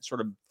that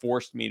sort of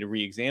forced me to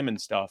re-examine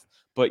stuff.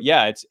 But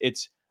yeah,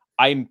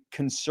 I'm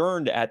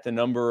concerned at the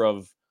number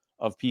of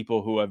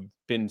people who have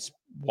been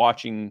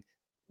watching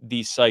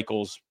these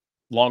cycles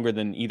longer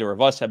than either of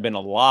us have been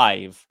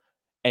alive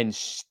and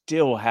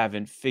still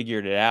haven't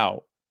figured it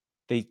out.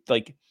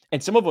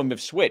 And some of them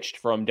have switched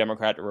from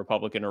Democrat to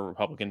Republican or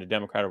Republican to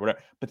Democrat or whatever,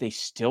 but they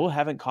still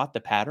haven't caught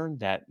the pattern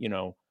that,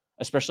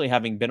 especially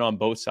having been on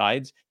both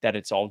sides, that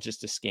it's all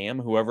just a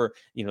scam. Whoever,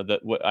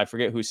 I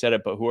forget who said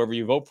it, but whoever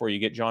you vote for, you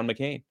get John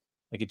McCain.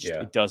 Like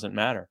it doesn't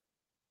matter.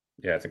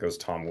 Yeah, I think it was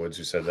Tom Woods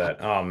who said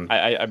that.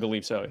 I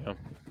believe so.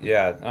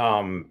 Yeah.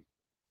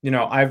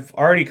 I've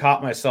already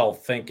caught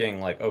myself thinking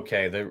like,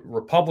 okay, the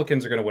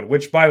Republicans are going to win,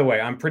 which, by the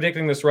way, I'm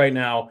predicting this right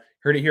now.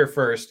 Heard it here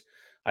first.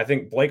 I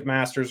think Blake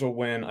Masters will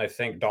win. I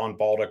think Don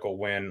Baldock will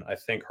win. I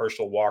think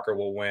Herschel Walker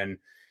will win.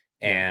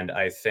 And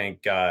I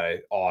think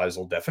Oz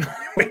will definitely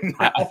win.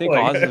 I think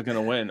Oz is going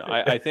to win.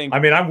 I think. I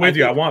mean, I'm with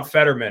you. I want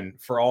Fetterman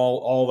for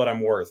all that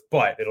I'm worth,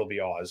 but it'll be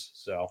Oz.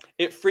 So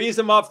it frees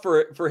him up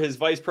for his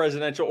vice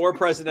presidential or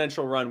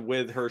presidential run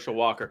with Herschel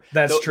Walker.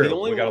 That's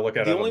true. We got to look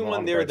at the only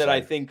one there that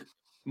I think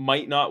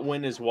might not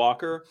win is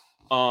Walker,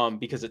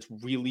 because it's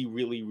really,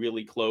 really,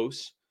 really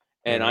close.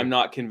 And I'm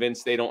not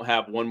convinced they don't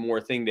have one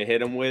more thing to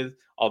hit him with,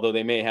 although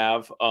they may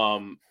have.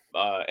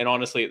 And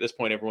honestly, at this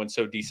point, everyone's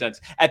so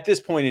decensed. At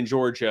this point in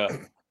Georgia,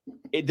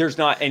 there's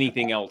not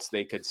anything else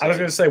they could say. I was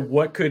going to say,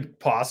 what could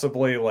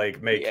possibly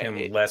make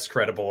him less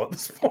credible at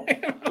this point?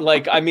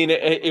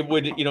 It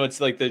would, it's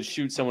like the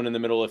shoot someone in the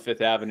middle of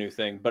Fifth Avenue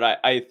thing.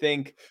 But I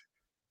think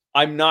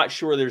I'm not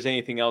sure there's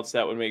anything else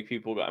that would make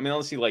people go. I mean,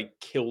 unless he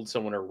killed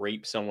someone or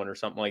raped someone or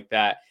something like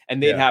that,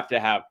 and they'd have to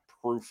have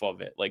proof of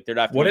it. There'd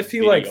have to. What if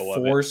he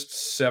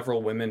forced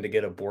several women to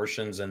get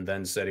abortions and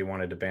then said he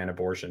wanted to ban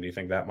abortion? Do you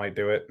think that might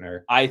do it?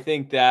 Or? I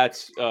think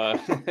that's.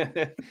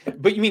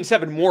 But you mean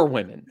 7 more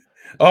women?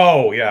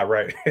 Oh yeah,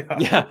 right.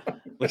 Yeah,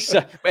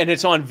 and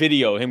it's on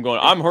video. Him going,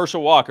 "I'm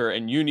Herschel Walker,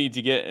 and you need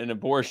to get an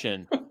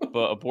abortion,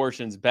 but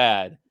abortion's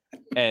bad."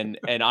 And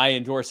I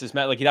endorse this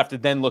message. He'd have to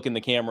then look in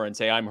the camera and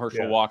say, I'm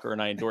Herschel Walker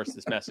and I endorse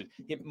this message.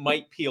 It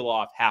might peel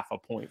off half a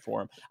point for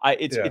him.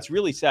 It's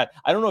really sad.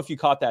 I don't know if you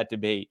caught that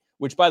debate,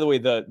 which, by the way,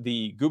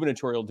 the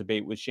gubernatorial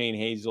debate with Shane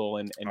Hazel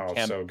and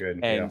Kemp so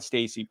good. and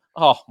Stacey.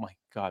 Oh my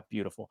God,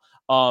 beautiful.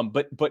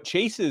 But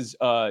Chase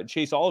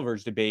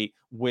Oliver's debate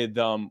with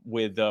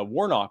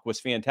Warnock was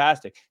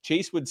fantastic.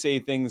 Chase would say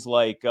things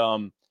like,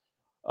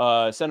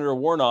 Senator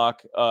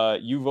Warnock,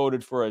 you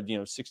voted for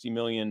a 60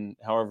 million,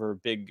 however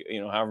big,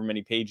 however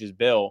many pages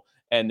bill,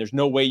 and there's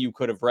no way you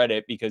could have read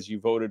it because you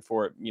voted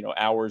for it,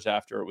 hours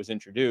after it was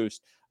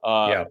introduced.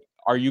 Are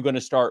you going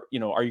to start?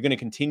 Are you going to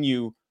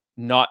continue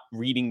not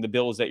reading the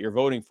bills that you're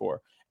voting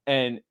for?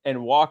 And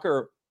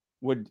Walker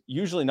would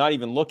usually not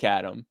even look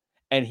at him,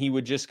 and he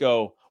would just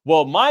go,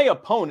 "Well, my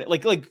opponent,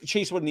 like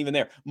Chase wasn't even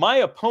there. My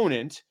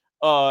opponent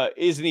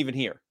isn't even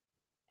here."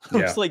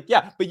 It's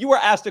but you were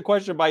asked a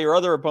question by your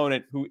other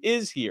opponent who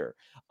is here.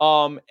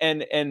 And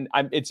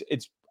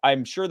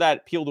I'm sure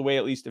that peeled away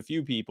at least a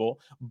few people,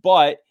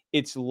 but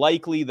it's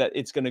likely that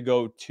it's going to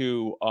go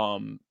to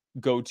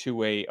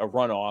a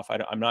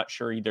runoff. I'm not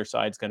sure either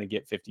side's going to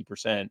get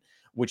 50%,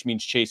 which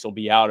means Chase will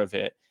be out of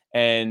it.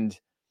 And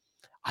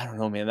I don't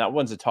know, man, that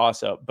one's a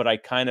toss up, but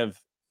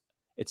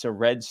it's a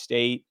red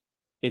state.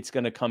 It's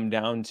going to come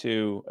down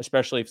to,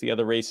 especially if the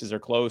other races are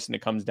close and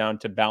it comes down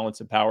to balance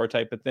of power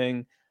type of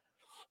thing.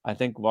 I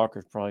think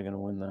Walker's probably going to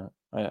win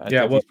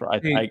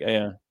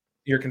that.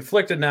 You're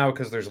conflicted now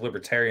because there's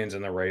libertarians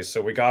in the race, so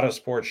we got to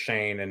support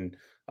Shane and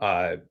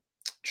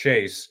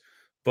Chase.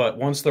 But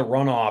once the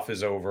runoff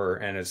is over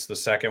and it's the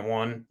second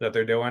one that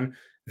they're doing,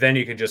 then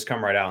you can just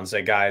come right out and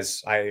say,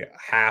 guys, I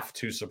have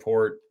to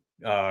support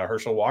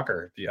Herschel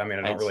Walker. I mean,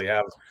 I don't really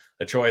have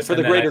a choice. For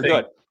the greater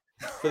good.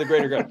 For the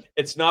greater good.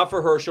 It's not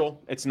for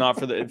Herschel. It's not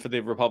for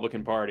the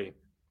Republican Party.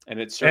 And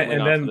it's certainly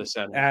not for the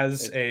Senate.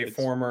 As a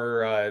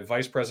former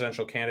vice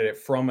presidential candidate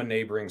from a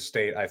neighboring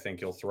state, I think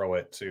you'll throw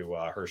it to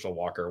Herschel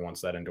Walker once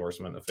that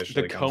endorsement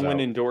officially comes out. The Cohen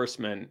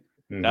endorsement.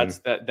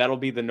 Mm-hmm. That'll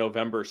be the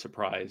November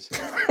surprise.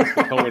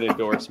 The Cohen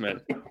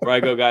endorsement. Where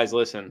I go, guys,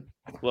 listen,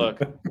 look.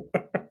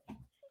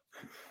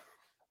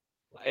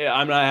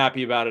 I'm not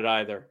happy about it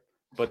either.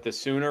 But the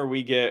sooner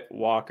we get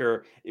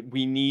Walker,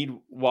 we need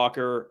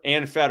Walker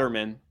and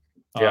Fetterman.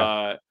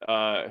 Yeah.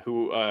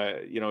 Who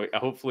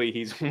hopefully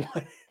he's won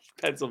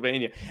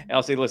Pennsylvania. And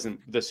I'll say, listen,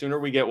 the sooner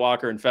we get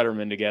Walker and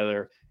Fetterman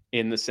together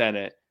in the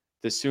Senate,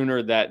 the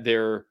sooner that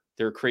their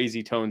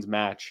crazy tones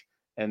match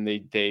and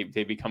they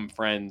become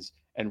friends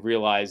and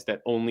realize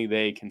that only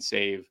they can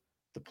save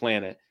the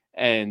planet,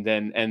 and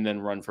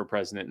then run for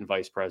president and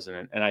vice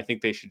president. And I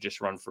think they should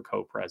just run for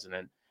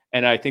co-president.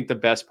 And I think the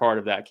best part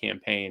of that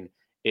campaign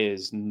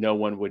is no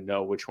one would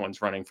know which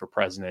one's running for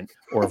president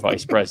or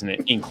vice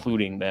president,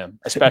 including them,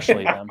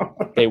 especially them.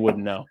 They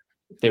wouldn't know.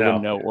 They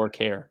wouldn't know or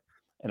care.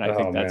 And I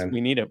think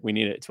we need it. We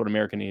need it. It's what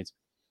America needs.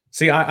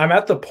 See, I'm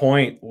at the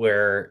point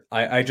where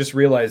I just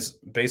realize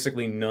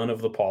basically none of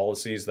the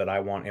policies that I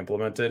want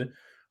implemented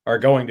are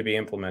going to be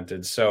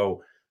implemented.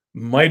 So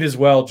might as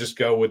well just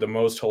go with the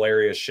most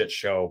hilarious shit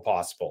show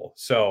possible.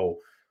 So,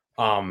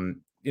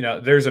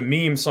 there's a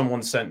meme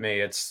someone sent me.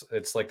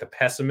 It's like the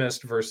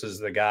pessimist versus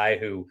the guy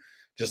who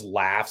just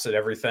laughs at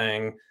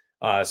everything.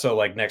 So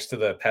like next to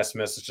the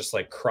pessimist is just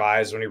like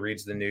cries when he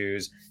reads the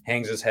news,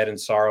 hangs his head in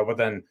sorrow. But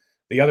then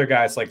the other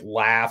guy's like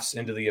laughs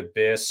into the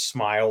abyss,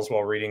 smiles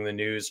while reading the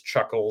news,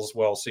 chuckles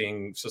while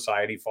seeing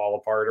society fall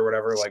apart or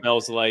whatever. Like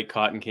smells like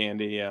cotton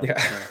candy. Yeah.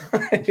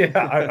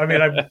 I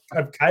mean,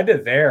 I'm kind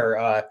of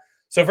there.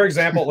 So for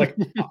example, like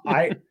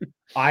I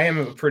am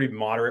a pretty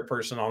moderate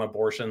person on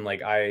abortion.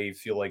 Like I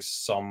feel like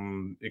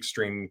some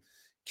extreme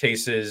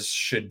cases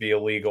should be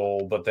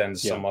illegal, but then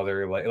some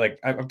other like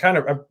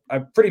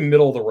I'm pretty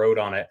middle of the road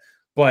on it.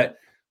 But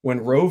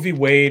when Roe v.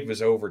 Wade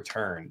was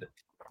overturned,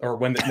 or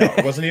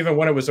it wasn't even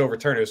when it was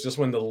overturned, it was just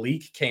when the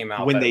leak came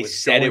out, when they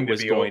said it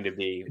was going to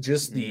be,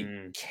 just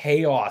the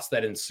chaos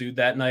that ensued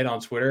that night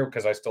on Twitter,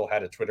 because I still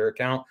had a Twitter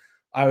account.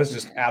 I was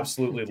just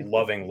absolutely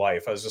loving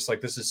life. I was just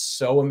like, this is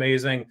so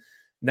amazing.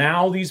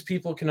 Now these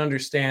people can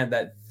understand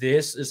that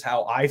this is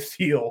how I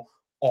feel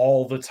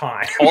all the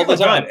time. All the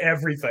time.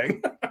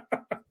 Everything.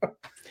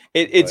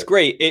 It's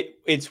great.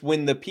 It's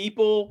when the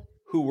people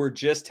who were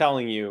just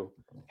telling you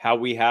how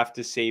we have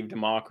to save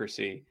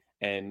democracy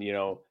and,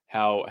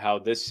 how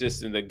this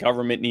system, the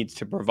government needs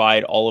to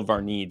provide all of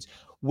our needs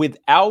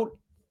without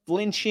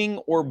flinching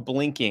or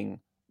blinking,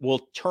 will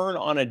turn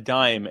on a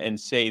dime and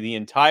say the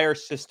entire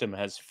system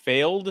has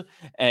failed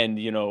and,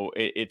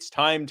 it's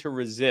time to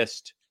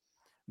resist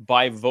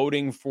by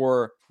voting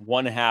for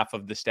one half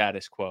of the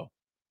status quo,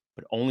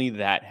 but only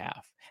that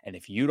half. And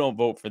if you don't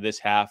vote for this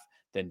half,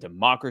 then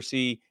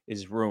democracy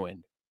is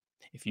ruined.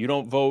 If you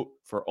don't vote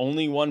for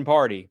only one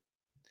party,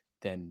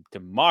 then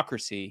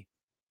democracy,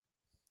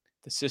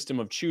 the system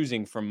of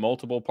choosing from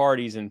multiple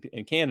parties and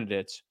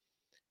candidates,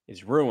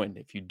 is ruined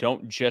if you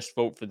don't just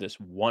vote for this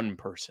one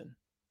person.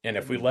 And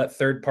if we let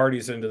third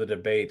parties into the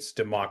debates,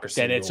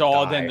 democracy then it's will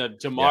all die. Then the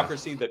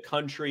democracy, the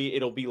country,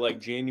 it'll be like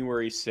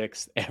January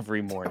 6th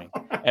every morning.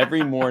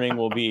 Every morning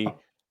will be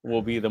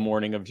the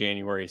morning of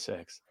January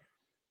 6th.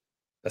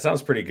 That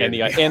sounds pretty good. And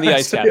the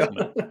ice caps will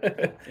melt.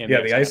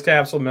 The ice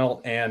caps will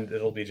melt, and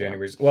it'll be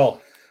January. Yeah.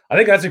 Well, I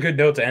think that's a good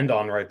note to end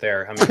on right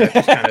there. I mean, that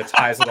just kind of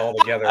ties it all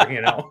together,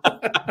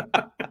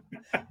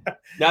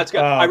 That's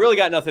good. I really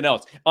got nothing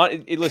else.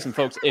 Listen,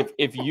 folks,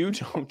 if you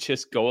don't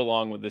just go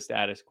along with the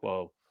status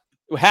quo,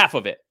 half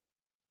of it,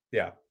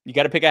 you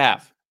got to pick a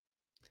half.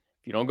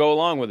 If you don't go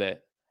along with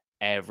it,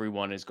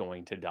 everyone is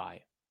going to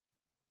die.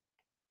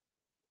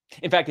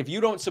 In fact, if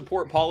you don't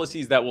support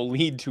policies that will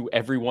lead to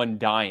everyone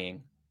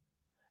dying,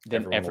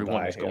 then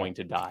everyone is going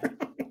to die.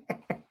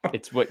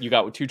 It's what you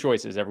got with two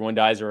choices: everyone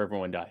dies or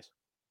everyone dies.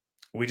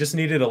 We just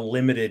needed a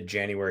limited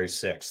January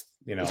 6th,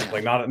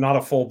 like not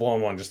a full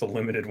blown one, just a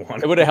limited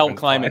one. It would have helped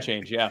climate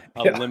change. Yeah.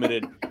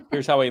 Limited.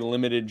 Here's how a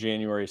limited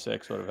January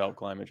 6th would have helped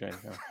climate change.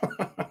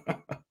 Yeah.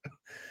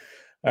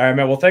 All right,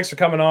 man. Well, thanks for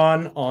coming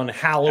on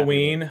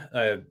Halloween,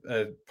 a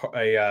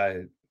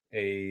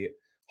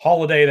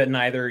holiday that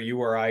neither you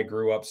or I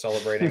grew up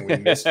celebrating. We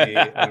missed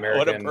the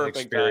American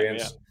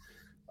experience.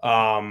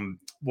 Time,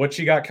 yeah. What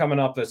you got coming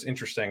up that's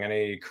interesting?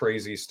 Any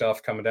crazy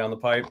stuff coming down the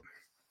pipe?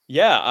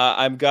 Yeah,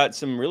 I've got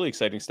some really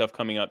exciting stuff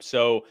coming up.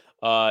 So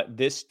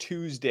this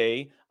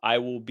Tuesday, I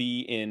will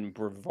be in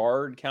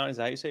Brevard County. Is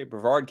that how you say it?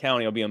 Brevard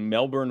County. I'll be in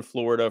Melbourne,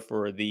 Florida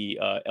for the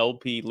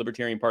LP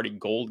Libertarian Party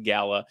Gold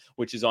Gala,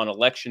 which is on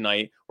election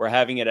night. We're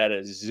having it at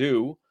a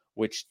zoo,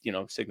 which,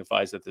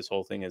 signifies that this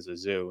whole thing is a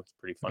zoo. It's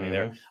pretty funny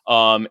there.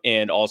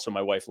 And also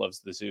my wife loves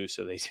the zoo.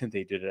 So they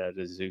did it at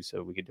a zoo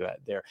so we could do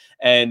it there.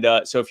 And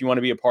so if you want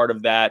to be a part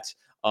of that,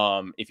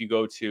 if you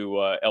go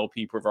to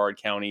LP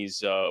Brevard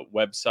County's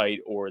website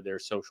or their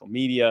social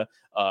media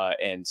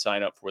and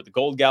sign up for the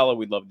Gold Gala,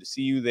 we'd love to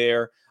see you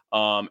there.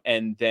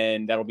 And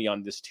then that'll be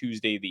on this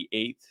Tuesday, the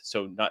 8th.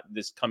 So not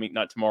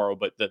tomorrow,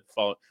 but the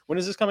following. When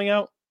is this coming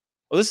out?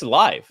 Oh, this is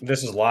live.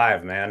 This is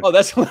live, man. Oh,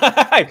 that's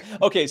live.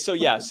 Okay. So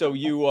yeah. So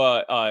you,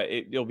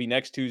 it'll be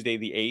next Tuesday,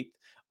 the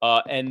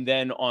 8th. And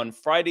then on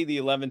Friday, the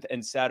 11th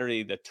and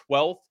Saturday, the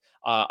 12th,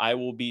 I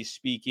will be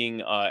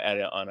speaking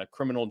on a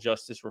criminal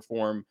justice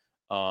reform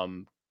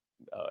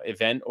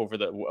event over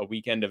a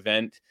weekend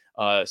event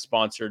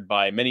sponsored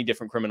by many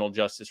different criminal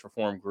justice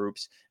reform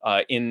groups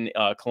in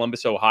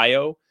Columbus,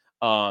 Ohio.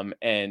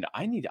 And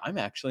I'm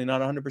actually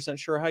not 100%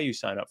 sure how you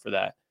sign up for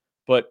that.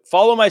 But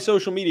follow my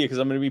social media because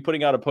I'm going to be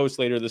putting out a post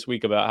later this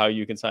week about how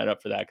you can sign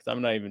up for that because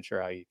I'm not even sure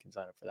how you can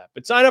sign up for that.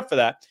 But sign up for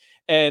that.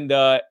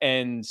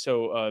 And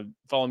so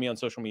follow me on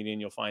social media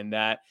and you'll find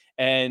that.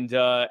 And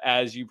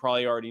as you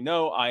probably already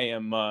know, I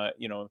am, I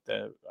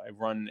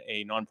run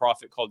a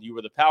nonprofit called You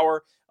Are the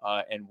Power.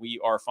 And we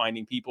are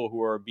finding people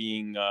who are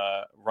being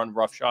run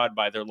roughshod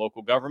by their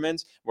local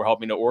governments. We're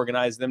helping to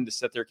organize them to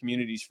set their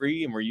communities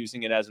free. And we're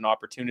using it as an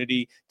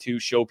opportunity to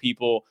show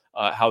people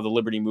how the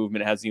liberty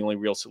movement has the only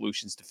real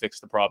solutions to fix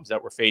the problems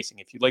that we're facing.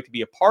 If you'd like to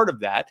be a part of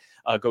that,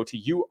 go to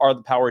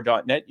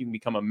youarethepower.net. You can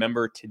become a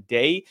member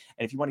today.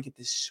 And if you want to get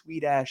this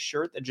sweet ass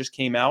shirt that just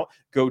came out,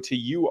 go to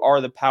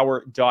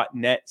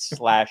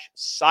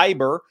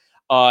youarethepower.net/cyber.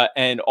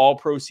 And all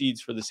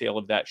proceeds for the sale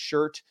of that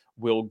shirt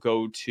will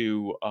go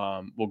to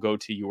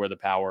You Are the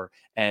Power,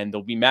 and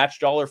they'll be matched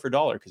dollar for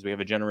dollar because we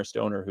have a generous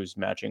donor who's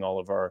matching all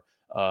of our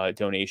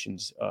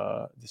donations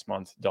this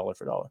month, dollar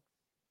for dollar.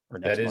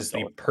 That is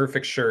the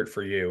perfect shirt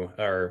for you.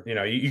 Or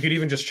you could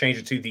even just change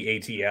it to the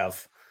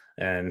ATF,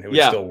 and it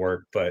would still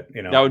work. But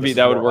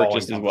that would work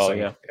just as well.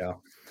 Yeah. All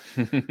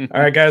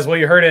right, guys. Well,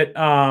 you heard it.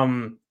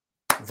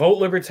 Vote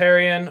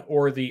Libertarian,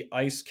 or the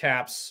ice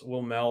caps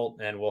will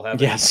melt, and we'll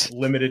have a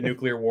limited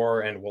nuclear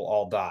war, and we'll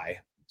all die.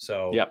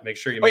 So make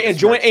sure you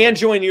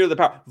join You Are the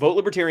Power. Vote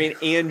Libertarian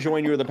and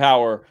join You Are the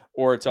Power,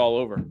 or it's all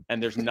over,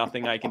 and there's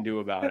nothing I can do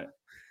about it.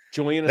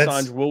 Julian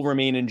Assange will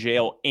remain in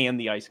jail, and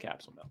the ice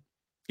caps will melt.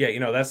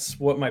 Yeah, that's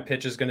what my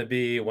pitch is going to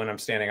be when I'm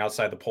standing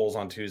outside the polls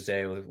on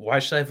Tuesday. Why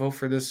should I vote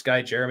for this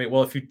guy, Jeremy?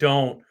 Well, if you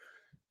don't,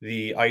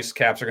 the ice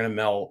caps are going to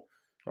melt.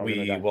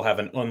 We will have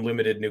an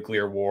unlimited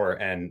nuclear war,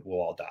 and we'll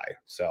all die.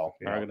 So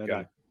we're all going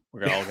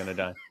to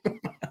die.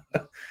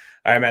 All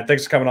right, man.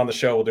 Thanks for coming on the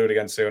show. We'll do it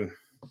again soon.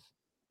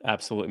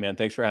 Absolutely, man.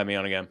 Thanks for having me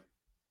on again.